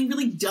 is there something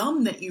really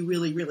dumb that you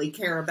really, really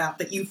care about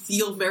that you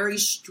feel very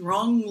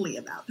strongly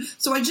about?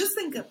 So I just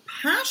think a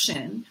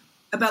passion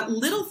about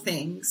little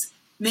things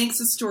makes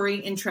a story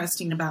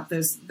interesting about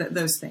those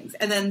things.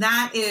 And then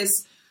that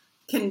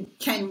can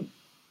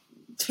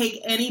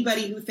take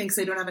anybody who thinks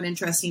they don't have an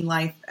interesting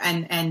life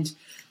and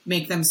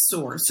make them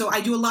soar. So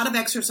I do a lot of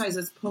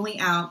exercises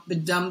pulling out the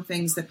dumb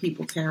things that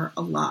people care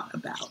a lot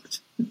about.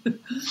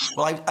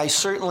 Well, I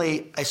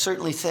certainly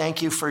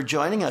thank you for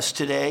joining us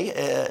today.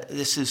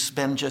 This has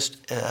been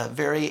just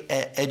very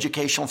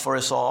educational for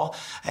us all,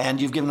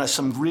 and you've given us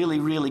some really,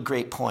 really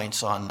great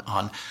points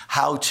on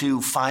how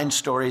to find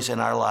stories in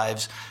our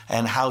lives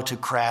and how to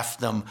craft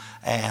them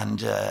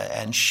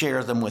and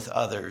share them with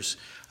others.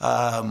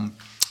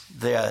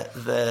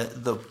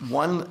 The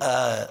one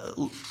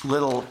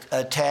little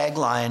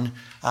tagline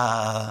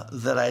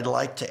that I'd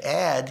like to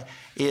add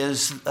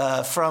is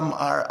from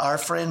our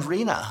friend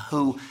Rena,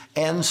 who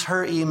ends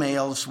her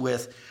emails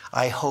with,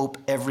 "I hope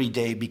every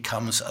day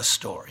becomes a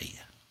story."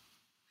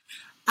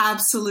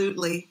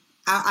 Absolutely.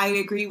 I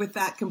agree with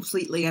that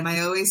completely. And I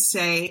always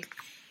say,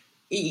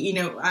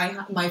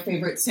 my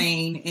favorite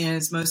saying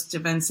is most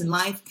events in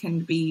life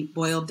can be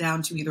boiled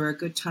down to either a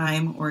good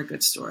time or a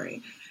good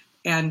story.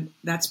 And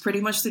that's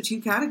pretty much the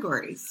two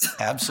categories.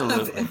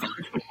 Absolutely.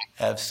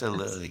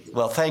 Absolutely.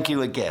 Well, thank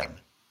you again.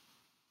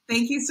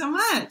 Thank you so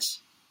much.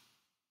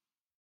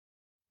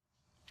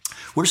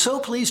 We're so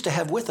pleased to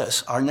have with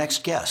us our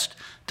next guest,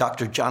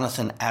 Dr.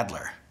 Jonathan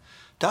Adler.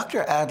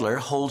 Dr. Adler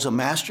holds a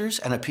master's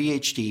and a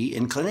PhD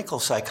in clinical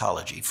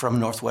psychology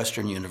from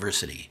Northwestern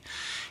University.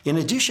 In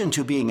addition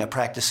to being a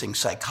practicing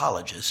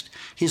psychologist,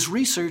 his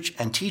research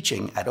and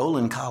teaching at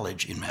Olin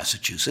College in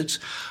Massachusetts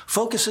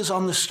focuses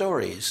on the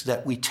stories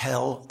that we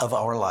tell of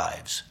our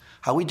lives,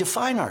 how we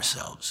define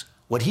ourselves,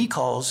 what he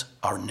calls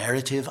our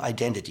narrative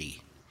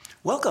identity.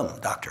 Welcome,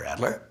 Dr.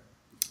 Adler.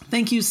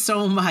 Thank you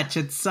so much.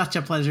 It's such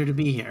a pleasure to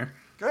be here.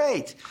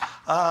 Great.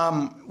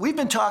 We've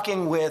been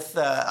talking with,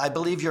 I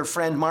believe, your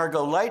friend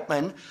Margot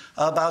Leitman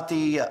about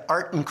the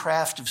art and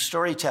craft of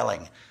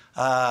storytelling.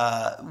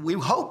 We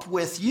hope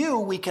with you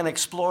we can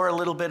explore a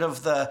little bit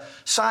of the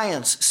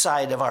science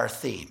side of our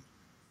theme.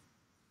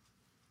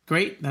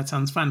 Great. That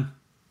sounds fun.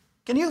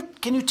 Can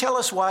you tell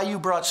us why you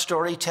brought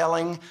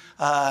storytelling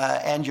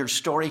and your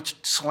Story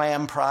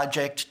Slam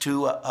project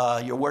to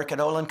your work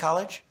at Olin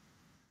College?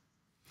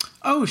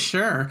 Oh,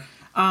 sure.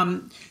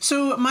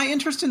 So my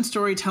interest in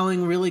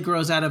storytelling really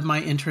grows out of my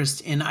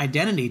interest in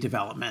identity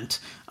development.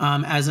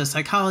 As a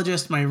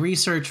psychologist, my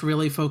research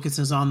really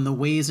focuses on the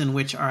ways in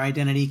which our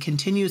identity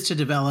continues to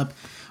develop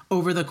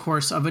over the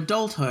course of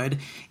adulthood.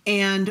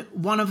 And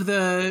one of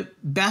the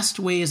best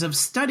ways of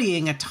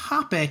studying a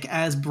topic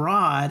as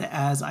broad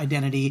as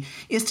identity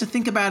is to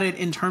think about it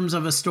in terms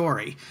of a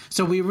story.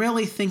 So we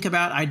really think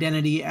about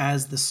identity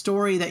as the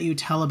story that you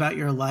tell about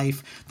your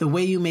life, the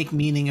way you make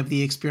meaning of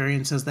the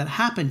experiences that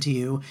happen to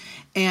you.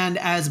 And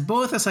as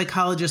both a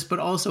psychologist, but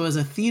also as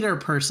a theater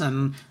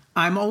person,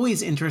 I'm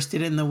always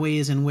interested in the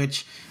ways in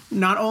which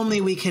not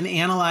only we can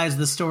analyze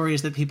the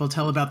stories that people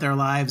tell about their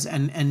lives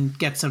and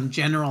get some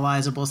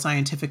generalizable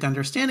scientific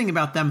understanding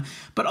about them,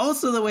 but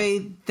also the way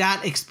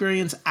that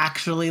experience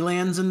actually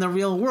lands in the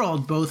real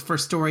world, both for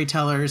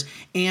storytellers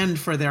and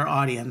for their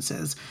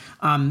audiences.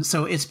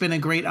 So it's been a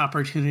great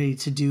opportunity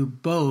to do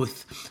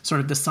both sort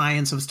of the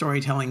science of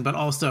storytelling, but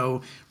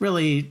also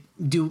really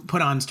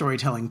put on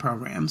storytelling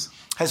programs.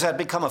 Has that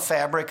become a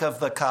fabric of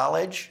the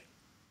college?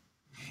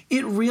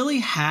 It really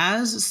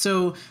has.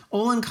 So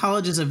Olin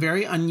College is a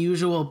very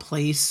unusual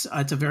place.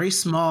 It's a very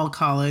small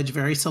college,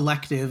 very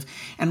selective,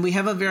 and we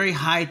have a very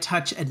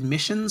high-touch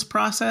admissions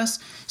process.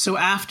 So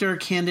after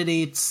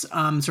candidates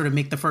sort of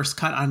make the first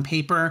cut on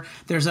paper,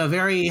 there's a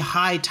very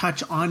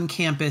high-touch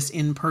on-campus,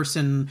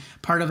 in-person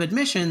part of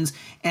admissions.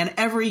 And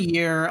every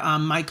year,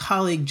 my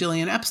colleague,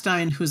 Jillian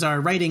Epstein, who's our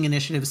writing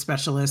initiative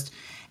specialist,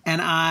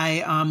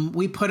 and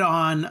we put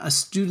on a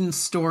student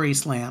story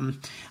slam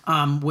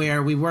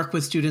where we work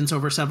with students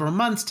over several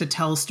months to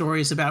tell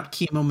stories about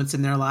key moments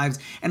in their lives.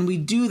 And we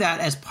do that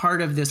as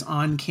part of this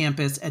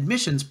on-campus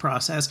admissions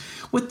process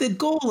with the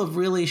goal of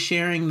really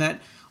sharing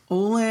that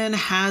Olin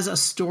has a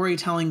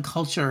storytelling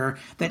culture,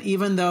 that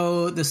even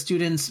though the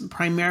students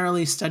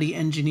primarily study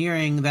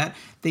engineering, that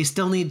they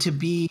still need to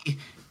be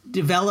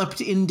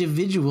developed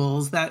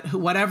individuals, that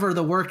whatever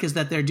the work is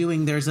that they're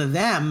doing, there's a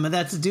them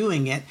that's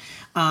doing it.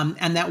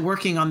 And that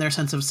working on their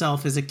sense of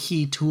self is a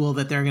key tool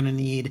that they're going to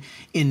need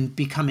in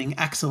becoming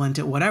excellent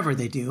at whatever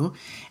they do.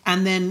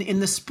 And then in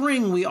the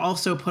spring, we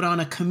also put on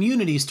a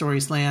community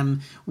story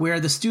slam where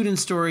the student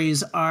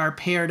stories are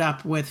paired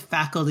up with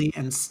faculty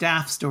and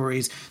staff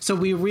stories. So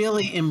we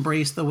really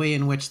embrace the way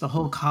in which the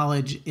whole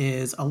college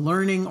is a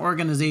learning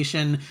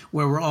organization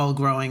where we're all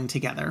growing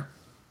together.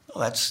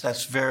 Well,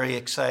 that's very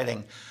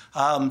exciting.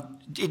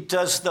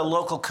 Does the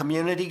local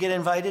community get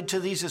invited to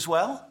these as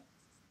well?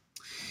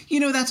 You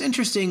know, that's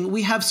interesting.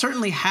 We have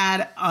certainly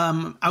had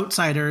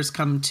outsiders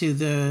come to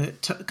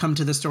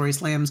the story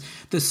slams.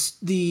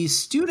 The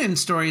student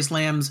story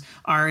slams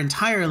are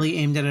entirely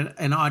aimed at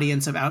an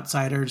audience of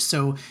outsiders.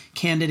 So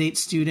candidate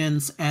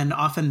students and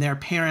often their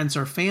parents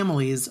or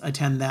families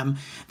attend them.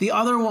 The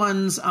other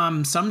ones,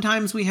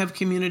 sometimes we have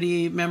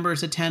community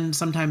members attend,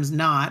 sometimes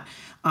not.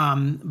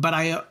 But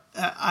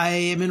I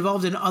am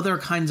involved in other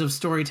kinds of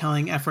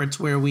storytelling efforts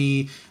where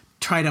we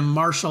try to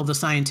marshal the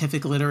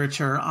scientific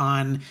literature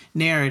on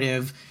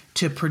narrative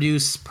to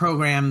produce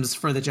programs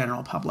for the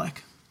general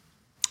public.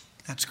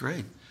 That's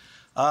great.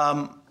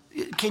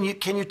 Can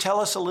you tell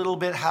us a little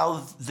bit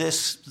how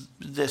this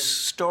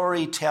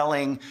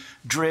storytelling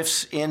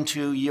drifts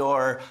into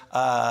your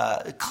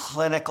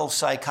clinical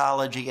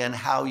psychology and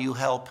how you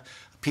help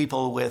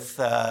people with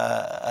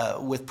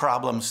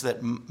problems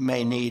that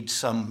may need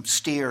some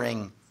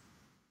steering?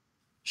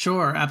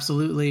 Sure,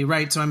 absolutely.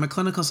 Right. So I'm a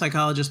clinical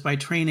psychologist by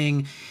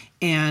training,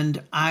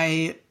 and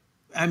I'm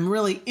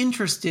really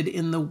interested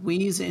in the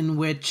ways in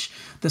which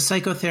the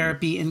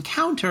psychotherapy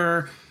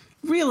encounter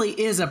really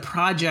is a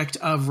project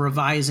of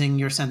revising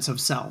your sense of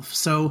self.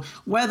 So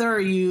whether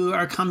you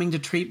are coming to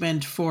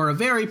treatment for a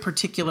very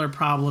particular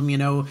problem,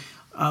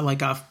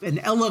 an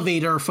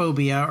elevator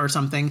phobia or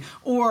something,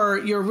 or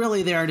you're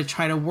really there to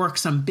try to work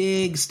some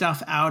big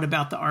stuff out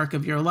about the arc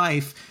of your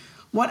life.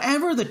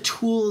 Whatever the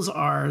tools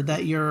are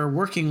that you're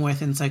working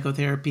with in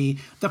psychotherapy,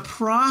 the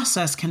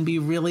process can be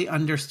really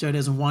understood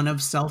as one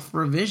of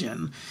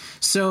self-revision.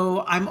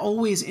 So I'm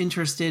always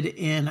interested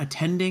in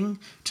attending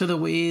to the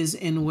ways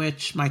in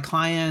which my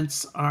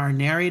clients are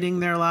narrating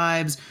their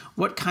lives,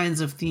 what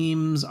kinds of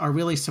themes are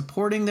really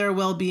supporting their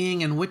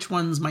well-being, and which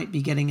ones might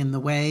be getting in the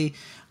way.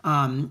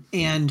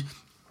 And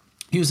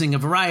using a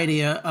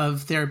variety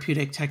of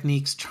therapeutic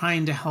techniques,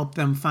 trying to help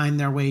them find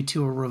their way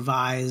to a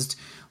revised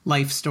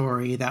life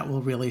story that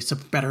will really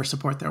better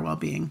support their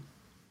well-being.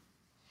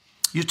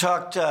 You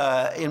talked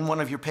in one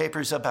of your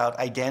papers about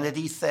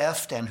identity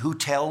theft and who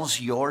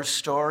tells your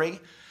story.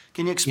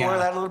 Can you explore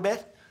that a little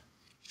bit?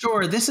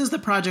 Sure. This is the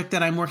project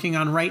that I'm working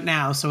on right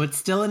now, so it's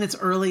still in its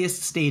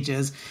earliest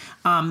stages.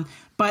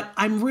 But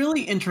I'm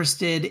really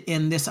interested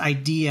in this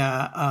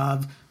idea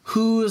of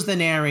who's the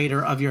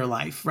narrator of your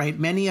life, right?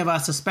 Many of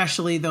us,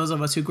 especially those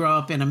of us who grow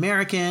up in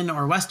American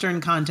or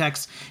Western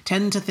contexts,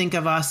 tend to think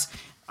of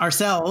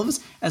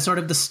ourselves as sort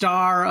of the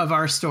star of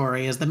our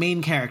story, as the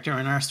main character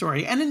in our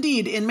story. And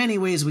indeed, in many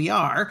ways we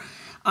are.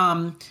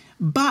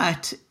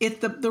 But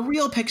the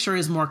real picture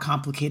is more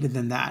complicated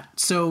than that.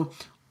 So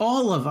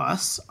all of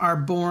us are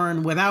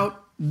born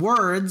without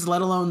words,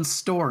 let alone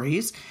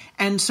stories.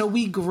 And so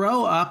we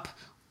grow up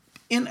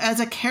as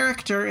a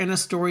character in a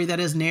story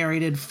that is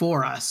narrated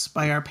for us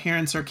by our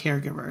parents or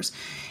caregivers.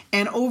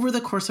 And over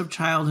the course of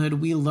childhood,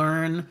 we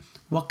learn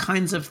what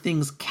kinds of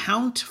things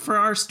count for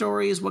our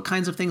stories, what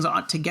kinds of things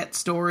ought to get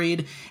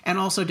storied, and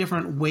also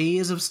different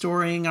ways of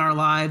storying our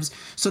lives,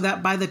 so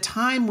that by the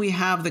time we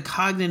have the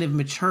cognitive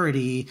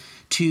maturity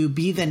to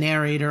be the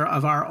narrator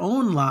of our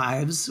own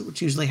lives,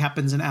 which usually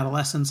happens in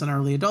adolescence and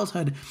early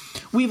adulthood,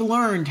 we've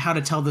learned how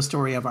to tell the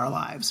story of our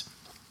lives.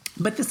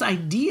 But this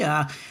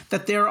idea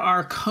that there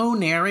are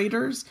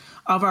co-narrators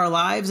of our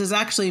lives is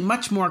actually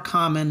much more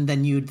common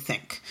than you'd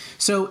think.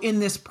 So in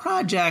this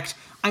project,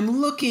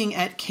 I'm looking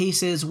at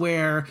cases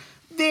where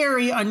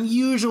very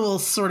unusual,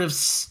 sort of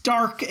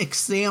stark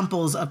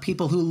examples of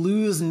people who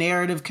lose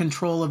narrative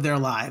control of their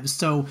lives.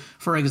 So,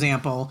 for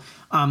example,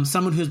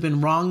 someone who's been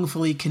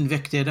wrongfully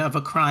convicted of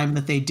a crime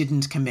that they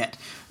didn't commit.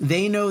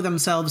 They know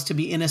themselves to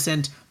be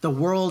innocent. The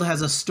world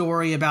has a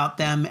story about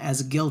them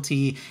as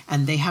guilty,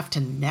 and they have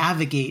to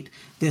navigate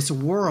this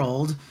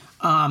world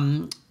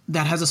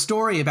that has a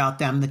story about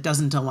them that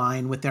doesn't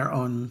align with their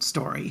own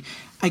story.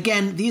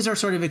 Again, these are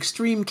sort of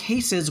extreme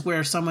cases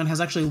where someone has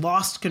actually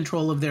lost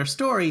control of their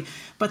story,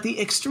 but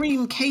the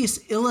extreme case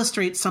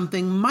illustrates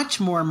something much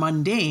more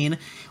mundane,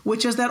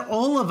 which is that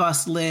all of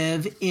us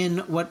live in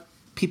what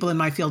people in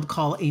my field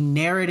call a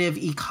narrative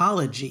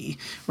ecology,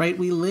 right?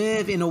 We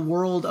live in a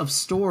world of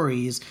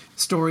stories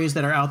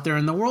that are out there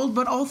in the world,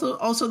 but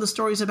also the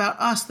stories about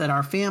us that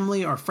our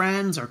family or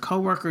friends or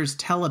coworkers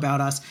tell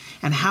about us,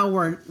 and how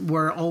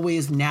we're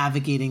always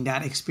navigating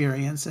that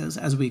experiences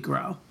as we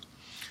grow.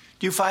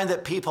 Do you find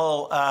that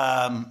people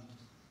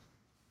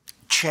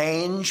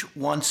change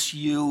once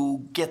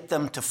you get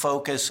them to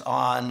focus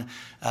on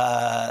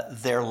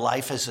their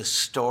life as a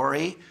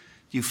story?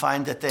 Do you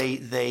find that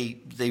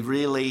they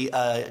really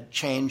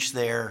change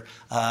their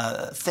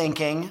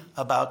thinking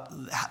about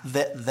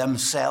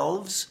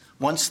themselves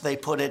once they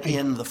put it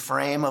in the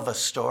frame of a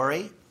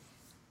story?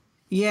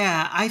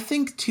 Yeah, I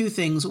think two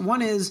things.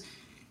 One is,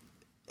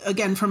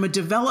 again, from a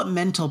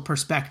developmental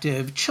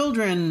perspective,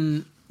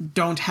 children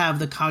don't have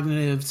the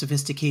cognitive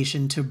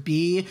sophistication to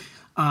be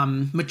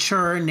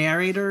mature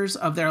narrators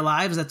of their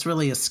lives. That's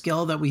really a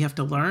skill that we have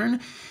to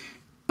learn.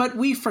 But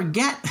we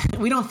forget,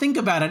 we don't think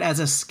about it as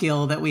a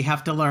skill that we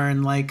have to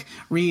learn, like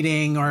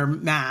reading or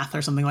math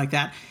or something like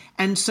that.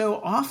 And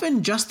so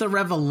often just the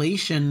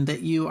revelation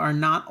that you are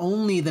not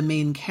only the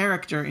main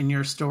character in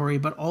your story,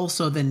 but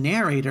also the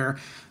narrator,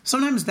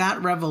 sometimes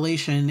that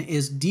revelation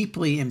is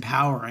deeply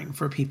empowering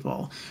for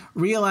people.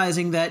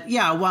 Realizing that,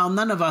 while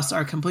none of us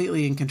are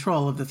completely in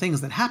control of the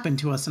things that happen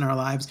to us in our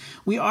lives,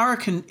 we are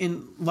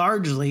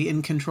largely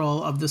in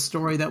control of the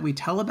story that we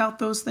tell about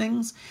those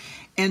things.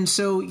 And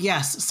so,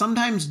 yes,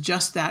 sometimes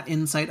just that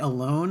insight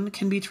alone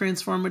can be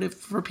transformative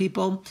for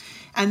people.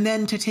 And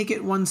then to take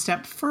it one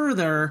step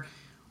further,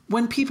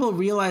 when people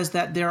realize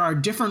that there are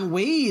different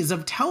ways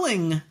of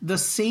telling the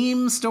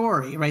same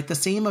story, right? The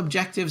same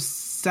objective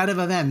set of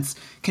events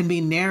can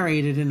be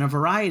narrated in a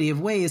variety of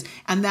ways,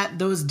 and that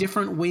those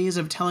different ways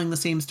of telling the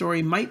same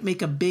story might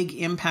make a big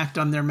impact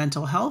on their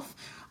mental health,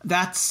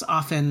 that's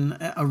often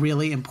a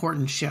really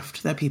important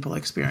shift that people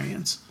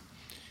experience.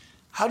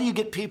 How do you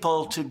get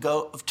people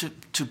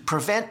to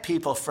prevent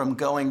people from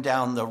going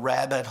down the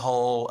rabbit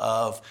hole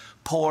of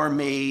poor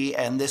me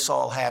and this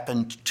all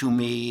happened to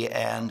me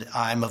and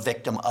I'm a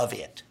victim of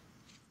it?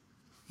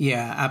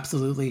 Yeah,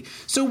 absolutely.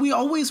 So we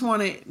always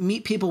want to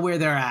meet people where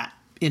they're at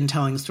in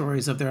telling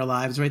stories of their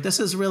lives, right? This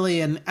is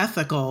really an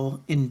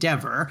ethical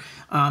endeavor.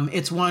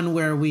 It's one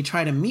where we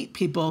try to meet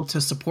people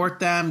to support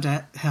them,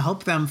 to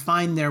help them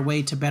find their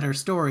way to better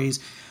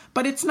stories.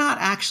 but it's not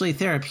actually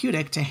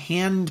therapeutic to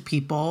hand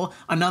people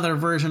another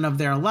version of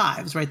their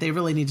lives, right? They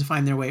really need to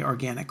find their way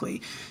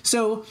organically.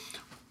 So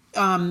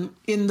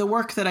in the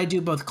work that I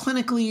do both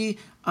clinically,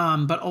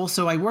 but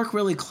also I work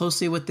really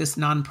closely with this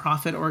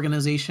nonprofit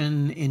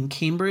organization in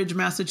Cambridge,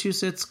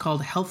 Massachusetts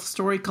called Health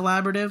Story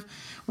Collaborative,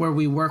 where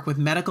we work with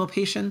medical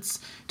patients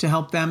to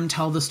help them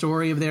tell the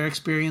story of their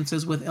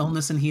experiences with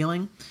illness and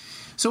healing.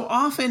 So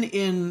often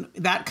in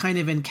that kind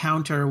of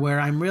encounter where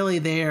I'm really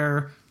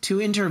there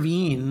to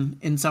intervene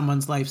in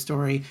someone's life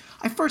story,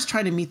 I first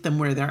try to meet them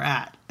where they're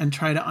at and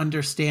try to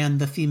understand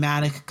the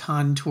thematic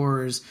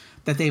contours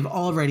that they've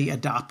already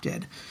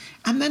adopted.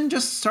 And then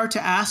just start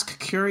to ask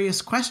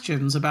curious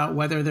questions about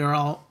whether there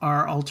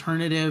are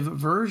alternative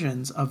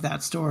versions of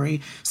that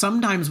story.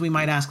 Sometimes we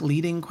might ask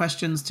leading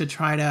questions to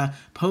try to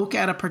poke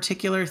at a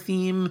particular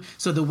theme.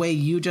 So the way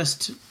you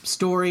just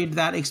storied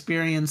that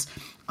experience,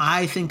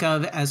 I think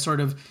of as sort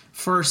of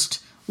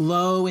first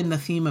low in the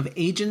theme of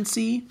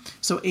agency.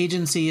 So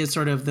agency is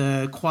sort of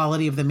the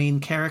quality of the main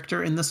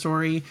character in the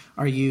story.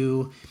 Are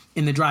you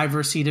in the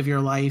driver's seat of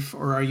your life,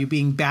 or are you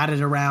being batted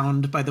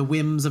around by the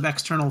whims of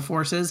external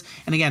forces?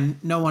 And again,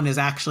 no one is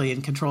actually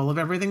in control of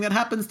everything that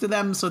happens to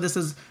them. So this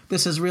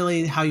is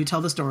really how you tell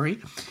the story.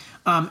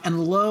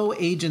 And low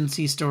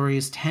agency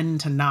stories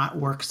tend to not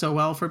work so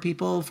well for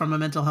people from a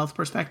mental health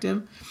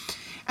perspective.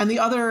 And the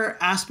other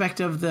aspect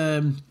of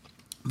the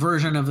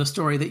version of the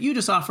story that you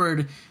just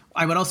offered,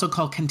 I would also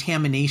call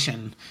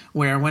contamination,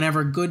 where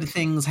whenever good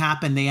things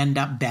happen, they end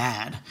up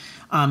bad.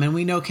 And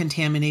we know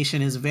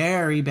contamination is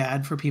very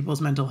bad for people's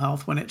mental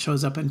health when it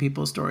shows up in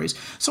people's stories.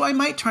 So I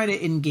might try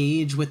to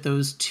engage with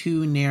those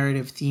two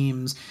narrative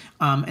themes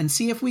and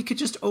see if we could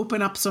just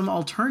open up some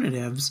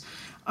alternatives,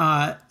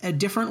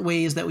 different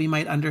ways that we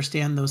might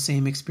understand those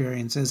same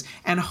experiences,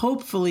 and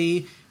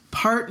hopefully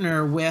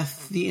partner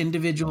with the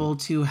individual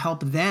to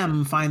help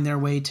them find their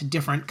way to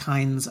different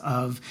kinds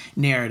of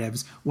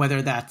narratives,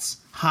 whether that's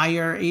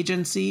higher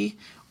agency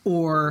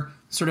or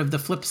sort of the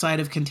flip side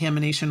of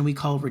contamination we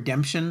call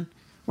redemption,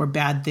 where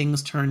bad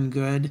things turn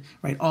good,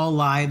 right? All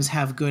lives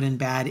have good and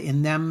bad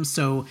in them.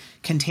 So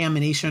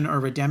contamination or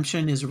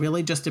redemption is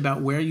really just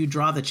about where you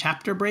draw the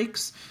chapter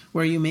breaks,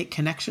 where you make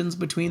connections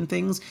between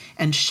things,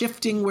 and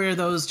shifting where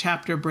those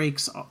chapter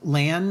breaks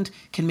land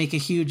can make a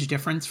huge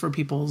difference for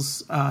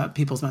people's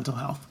mental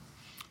health.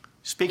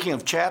 Speaking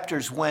of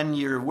chapters, when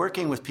you're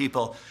working with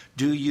people,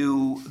 do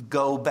you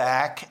go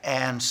back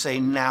and say,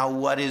 now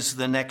what is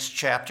the next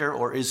chapter,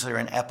 or is there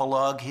an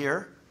epilogue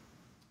here?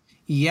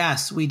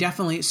 Yes, we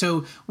definitely.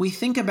 So we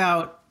think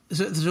about,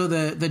 so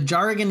the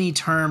jargony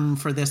term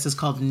for this is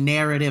called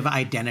narrative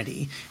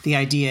identity. The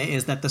idea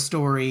is that the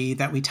story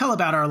that we tell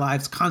about our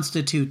lives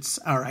constitutes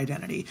our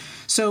identity.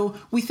 So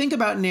we think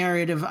about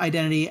narrative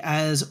identity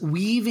as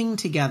weaving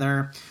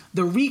together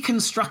the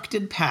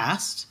reconstructed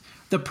past,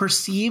 the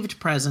perceived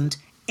present,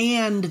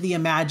 and the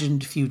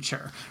imagined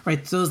future,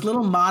 right? So those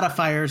little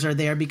modifiers are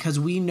there because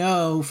we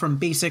know from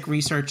basic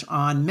research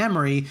on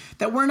memory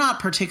that we're not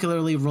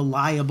particularly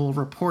reliable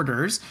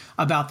reporters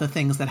about the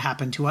things that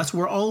happen to us.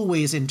 We're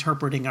always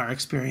interpreting our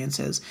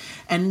experiences.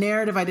 And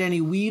narrative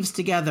identity weaves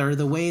together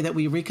the way that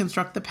we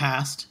reconstruct the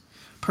past,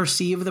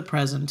 perceive the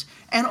present,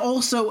 and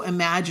also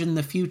imagine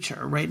the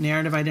future, right?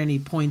 Narrative identity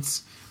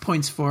points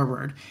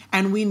forward.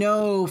 And we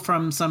know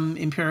from some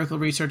empirical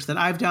research that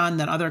I've done,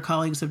 that other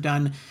colleagues have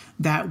done,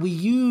 that we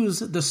use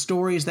the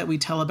stories that we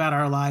tell about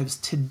our lives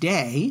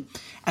today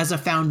as a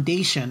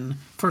foundation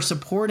for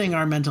supporting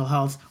our mental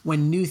health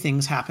when new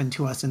things happen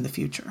to us in the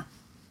future.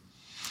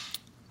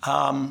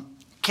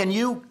 Can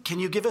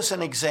you give us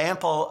an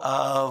example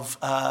of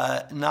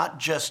not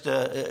just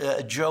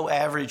a Joe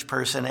average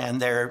person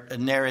and their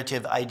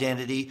narrative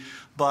identity,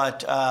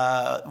 but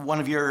one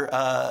of your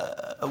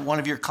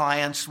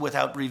clients,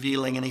 without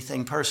revealing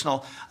anything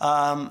personal,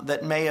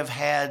 that may have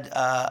had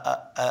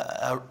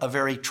a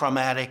very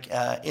traumatic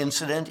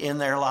incident in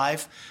their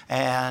life,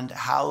 and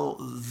how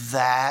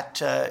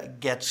that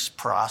gets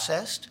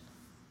processed?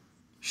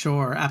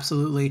 Sure,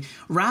 absolutely.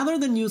 Rather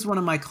than use one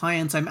of my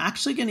clients, I'm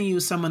actually going to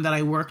use someone that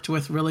I worked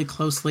with really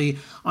closely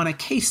on a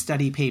case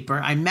study paper.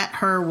 I met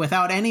her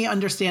without any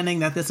understanding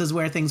that this is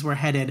where things were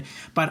headed,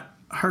 but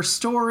her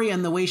story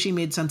and the way she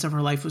made sense of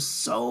her life was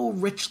so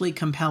richly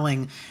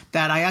compelling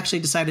that I actually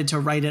decided to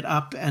write it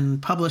up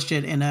and published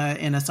it in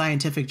a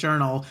scientific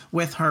journal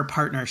with her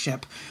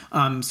partnership.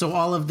 So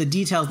all of the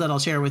details that I'll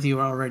share with you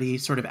are already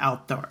sort of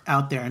out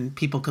there, and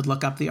people could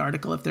look up the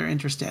article if they're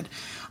interested.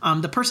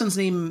 The person's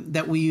name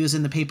that we use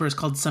in the paper is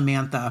called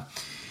Samantha.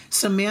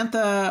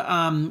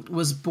 Samantha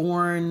was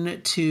born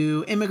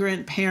to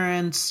immigrant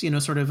parents,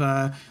 sort of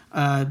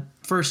a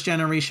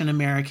first-generation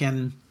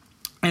American.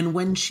 And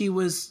when she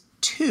was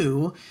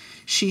 2,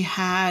 she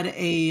had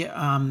a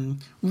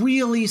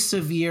really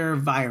severe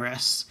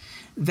virus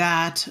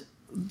that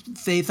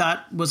they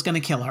thought was going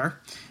to kill her,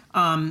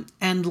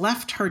 and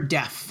left her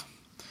deaf.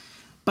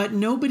 But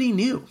nobody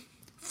knew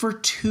for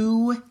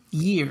 2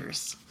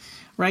 years,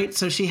 right?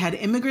 So she had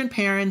immigrant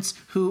parents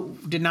who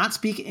did not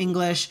speak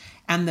English,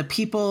 and the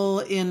people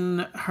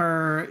in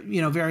her,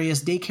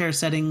 various daycare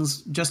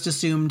settings just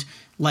assumed,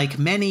 like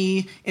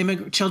many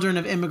children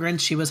of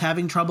immigrants, she was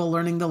having trouble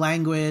learning the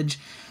language,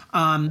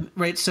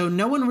 right? So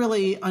no one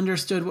really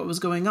understood what was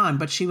going on,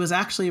 but she was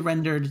actually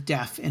rendered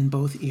deaf in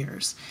both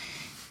ears.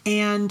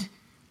 And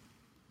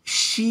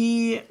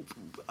she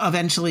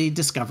eventually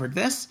discovered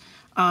this,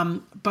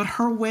 but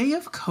her way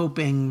of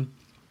coping,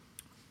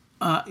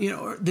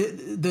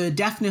 the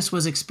deafness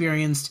was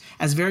experienced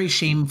as very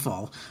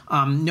shameful.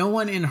 No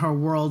one in her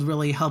world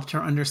really helped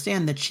her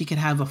understand that she could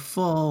have a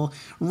full,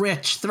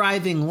 rich,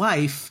 thriving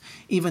life,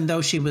 even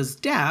though she was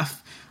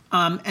deaf.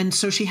 And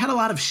so she had a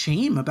lot of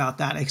shame about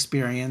that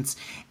experience.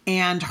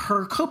 And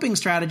her coping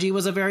strategy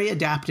was a very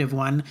adaptive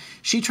one.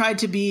 She tried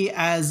to be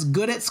as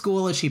good at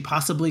school as she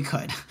possibly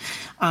could.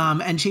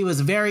 And she was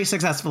very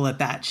successful at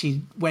that.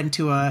 She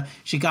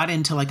got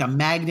into like a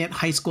magnet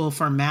high school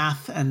for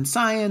math and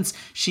science.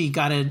 She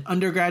got an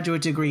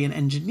undergraduate degree in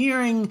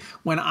engineering.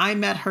 When I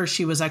met her,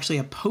 she was actually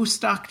a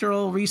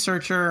postdoctoral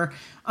researcher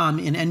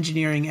in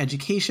engineering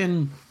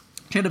education.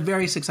 She had a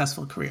very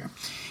successful career.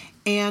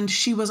 And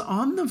she was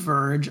on the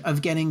verge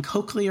of getting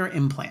cochlear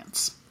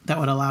implants that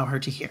would allow her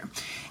to hear.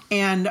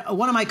 And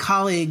one of my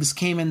colleagues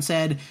came and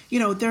said,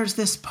 there's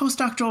this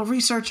postdoctoral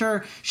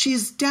researcher.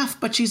 She's deaf,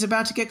 but she's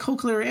about to get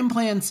cochlear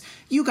implants.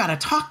 You got to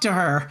talk to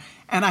her.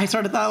 And I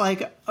sort of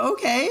thought,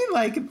 okay,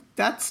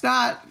 that's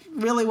not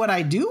really what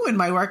I do in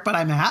my work,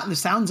 but this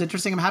sounds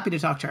interesting. I'm happy to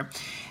talk to her.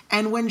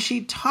 And when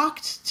she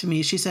talked to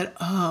me, she said,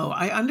 oh,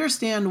 I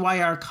understand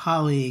why our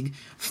colleague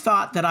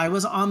thought that I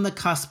was on the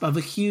cusp of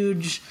a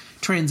huge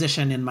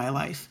transition in my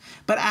life.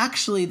 But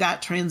actually,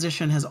 that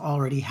transition has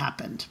already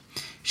happened.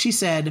 She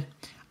said,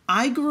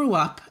 I grew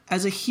up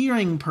as a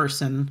hearing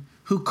person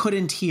who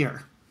couldn't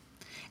hear,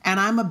 and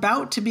I'm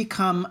about to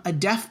become a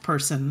deaf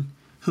person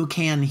who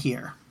can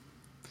hear.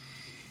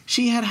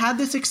 She had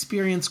this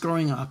experience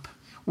growing up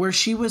where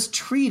she was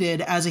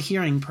treated as a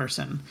hearing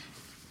person,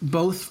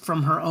 both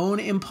from her own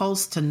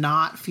impulse to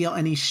not feel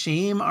any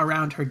shame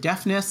around her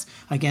deafness.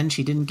 Again,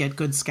 she didn't get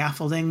good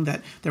scaffolding,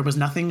 that there was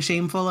nothing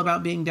shameful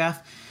about being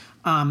deaf,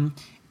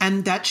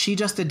 and that she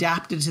just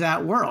adapted to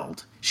that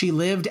world. She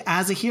lived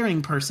as a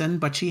hearing person,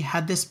 but she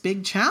had this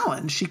big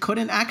challenge. She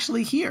couldn't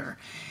actually hear.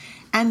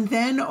 And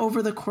then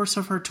over the course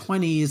of her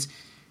 20s,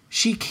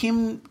 she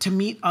came to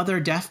meet other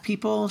deaf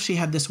people. She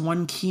had this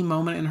one key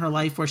moment in her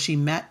life where she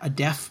met a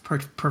deaf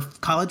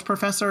college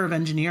professor of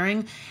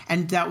engineering,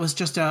 and that was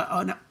just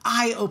an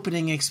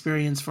eye-opening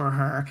experience for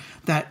her,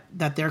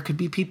 that there could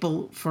be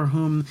people for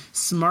whom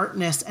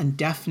smartness and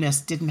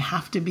deafness didn't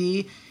have to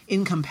be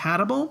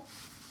incompatible.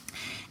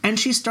 And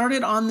she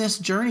started on this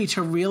journey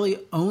to really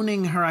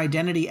owning her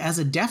identity as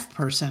a deaf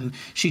person.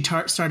 She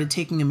started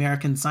taking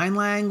American Sign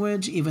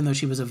Language, even though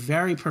she was a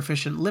very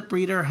proficient lip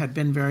reader, had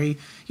been very,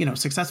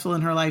 successful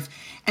in her life.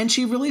 And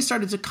she really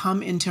started to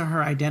come into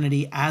her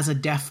identity as a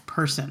deaf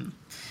person.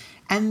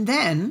 And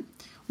then,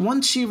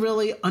 once she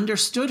really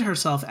understood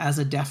herself as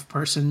a deaf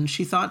person,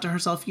 she thought to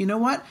herself, you know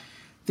what?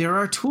 There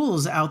are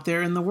tools out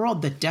there in the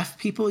world that deaf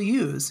people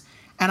use.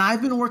 And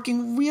I've been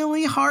working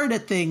really hard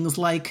at things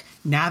like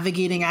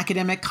navigating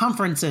academic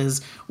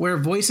conferences where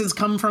voices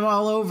come from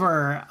all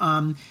over.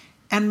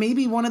 And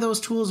maybe one of those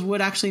tools would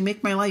actually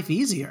make my life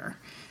easier.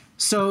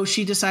 So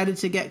she decided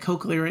to get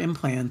cochlear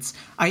implants.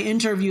 I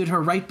interviewed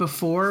her right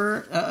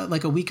before,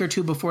 like a week or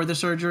two before the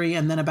surgery,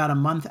 and then about a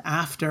month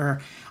after.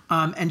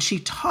 And she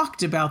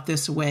talked about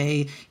this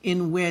way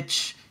in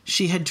which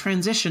she had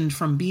transitioned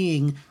from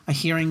being a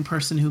hearing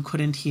person who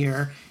couldn't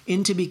hear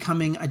into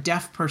becoming a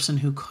deaf person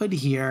who could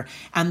hear.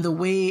 And the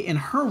way, in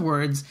her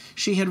words,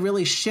 she had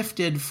really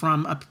shifted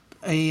from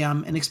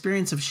an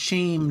experience of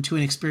shame to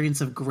an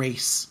experience of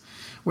grace,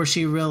 where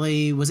she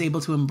really was able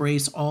to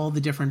embrace all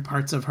the different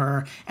parts of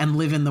her and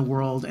live in the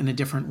world in a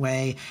different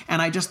way. And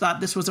I just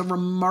thought this was a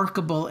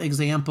remarkable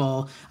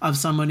example of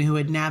someone who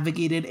had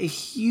navigated a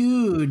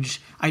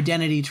huge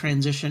identity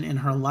transition in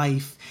her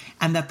life,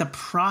 and that the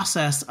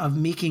process of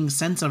making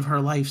sense of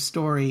her life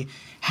story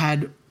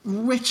had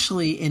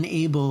richly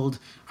enabled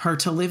her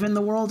to live in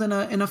the world in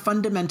a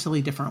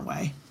fundamentally different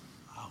way.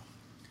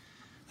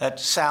 That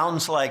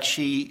sounds like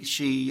she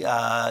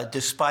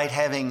despite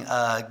having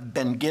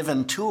been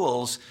given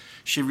tools,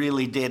 she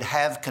really did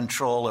have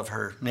control of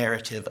her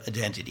narrative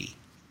identity.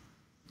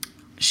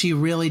 She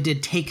really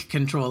did take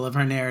control of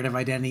her narrative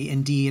identity,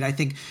 indeed. I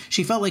think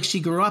she felt like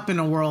she grew up in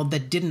a world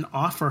that didn't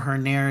offer her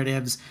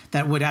narratives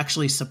that would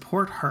actually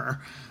support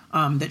her,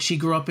 that she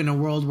grew up in a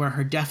world where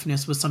her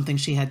deafness was something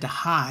she had to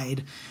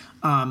hide.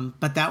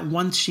 But that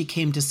once she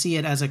came to see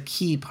it as a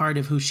key part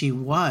of who she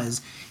was,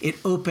 it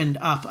opened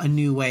up a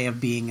new way of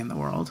being in the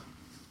world.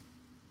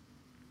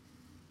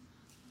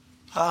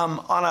 On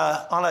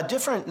a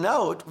different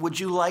note, would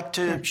you like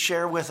to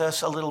share with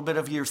us a little bit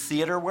of your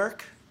theater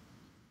work?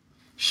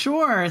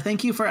 Sure.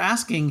 Thank you for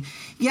asking.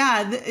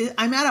 Yeah,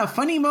 I'm at a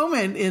funny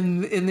moment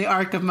in the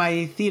arc of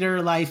my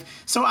theater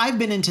life. So I've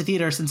been into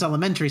theater since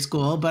elementary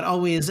school, but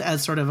always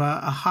as sort of a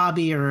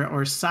hobby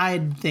or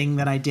side thing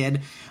that I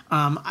did.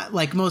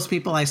 Like most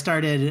people, I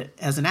started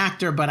as an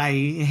actor, but I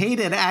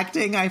hated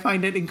acting. I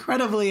find it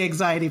incredibly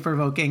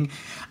anxiety-provoking.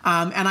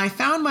 And I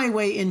found my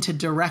way into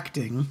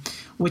directing,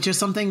 which is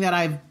something that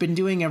I've been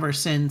doing ever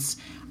since.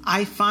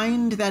 I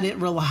find that it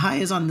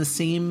relies on the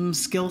same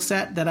skill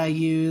set that I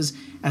use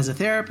as a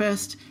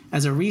therapist,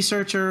 as a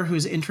researcher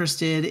who's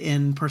interested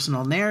in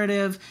personal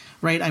narrative,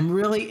 right? I'm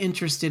really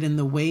interested in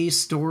the way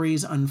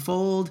stories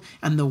unfold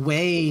and the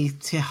way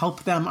to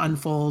help them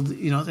unfold,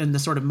 in the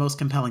sort of most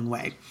compelling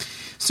way.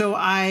 So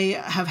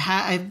I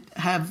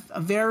have a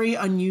very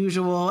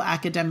unusual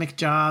academic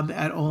job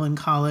at Olin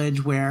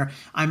College where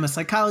I'm a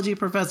psychology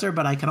professor,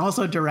 but I can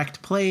also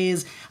direct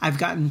plays. I've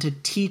gotten to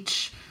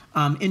teach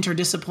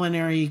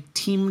interdisciplinary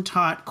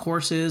team-taught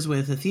courses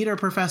with a theater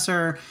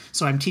professor.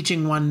 So I'm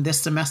teaching one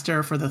this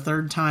semester for the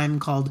third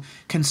time called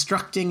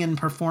Constructing and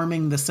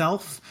Performing the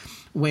Self,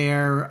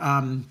 where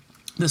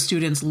the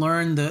students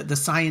learn the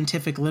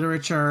scientific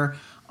literature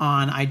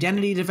on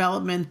identity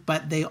development,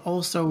 but they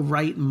also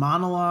write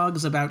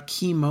monologues about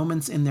key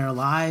moments in their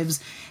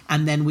lives.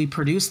 And then we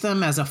produce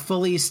them as a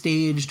fully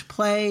staged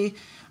play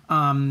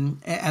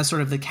as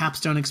sort of the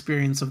capstone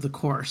experience of the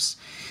course.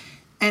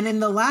 And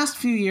in the last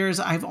few years,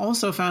 I've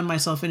also found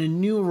myself in a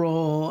new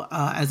role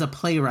as a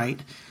playwright.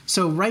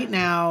 So right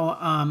now,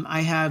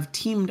 I have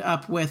teamed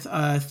up with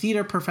a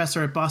theater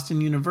professor at Boston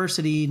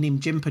University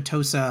named Jim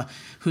Petosa,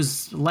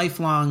 who's a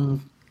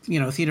lifelong,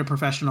 theater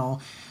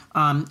professional.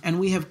 And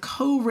we have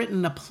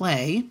co-written a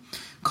play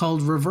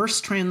called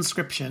Reverse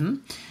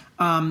Transcription.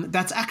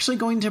 That's actually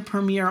going to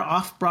premiere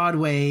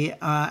off-Broadway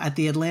at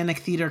the Atlantic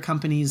Theater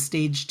Company's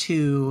Stage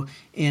 2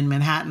 in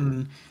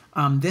Manhattan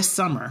this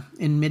summer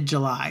in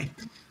mid-July.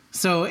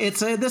 So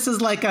this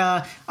is like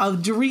a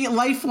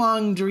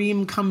lifelong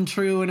dream come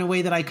true in a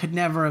way that I could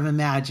never have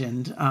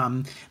imagined.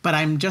 But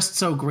I'm just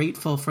so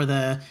grateful for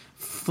the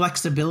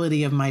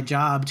flexibility of my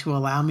job to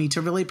allow me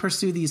to really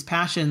pursue these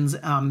passions,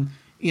 to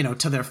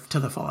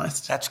the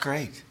fullest. That's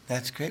great.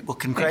 Well,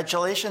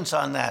 congratulations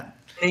on that.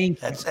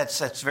 Thank you.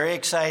 That's very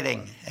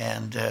exciting,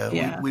 and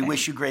we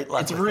wish you great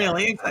luck. It's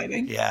really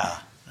exciting. Yeah,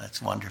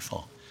 that's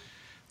wonderful.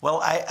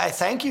 Well, I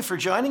thank you for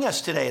joining us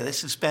today.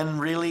 This has been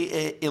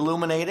really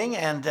illuminating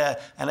and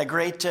a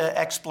great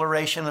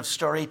exploration of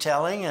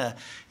storytelling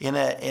in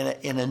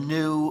a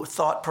new,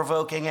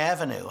 thought-provoking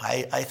avenue.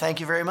 I thank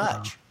you very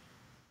much.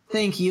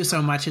 Thank you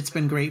so much. It's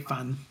been great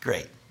fun.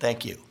 Great.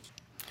 Thank you.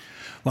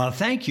 Well,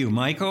 thank you,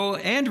 Michael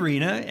and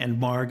Rena and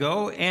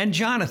Margot and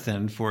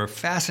Jonathan, for a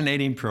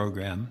fascinating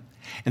program.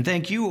 And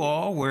thank you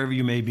all, wherever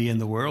you may be in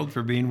the world,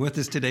 for being with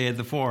us today at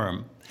the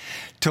Forum.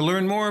 To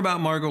learn more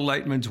about Margot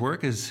Leitman's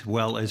work, as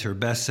well as her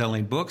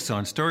best-selling books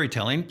on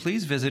storytelling,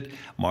 please visit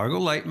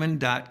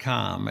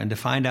margotleitman.com. And to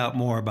find out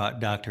more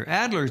about Dr.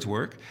 Adler's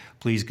work,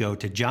 please go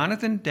to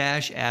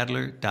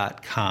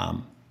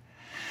jonathan-adler.com.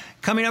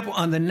 Coming up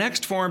on the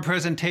next Forum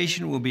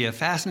presentation will be a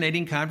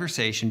fascinating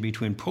conversation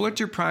between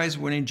Pulitzer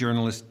Prize-winning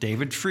journalist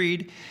David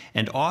Fried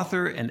and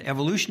author and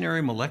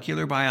evolutionary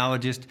molecular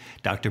biologist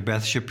Dr.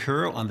 Beth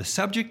Shapiro on the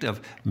subject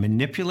of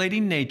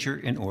manipulating nature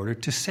in order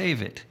to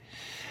save it.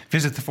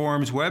 Visit the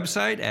Forum's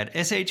website at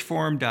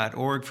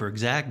shforum.org for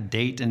exact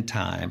date and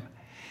time.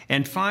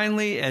 And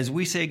finally, as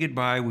we say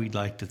goodbye, we'd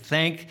like to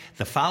thank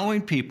the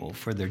following people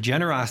for their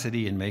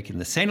generosity in making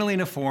the St.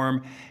 Helena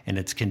Forum and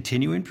its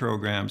continuing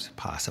programs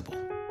possible.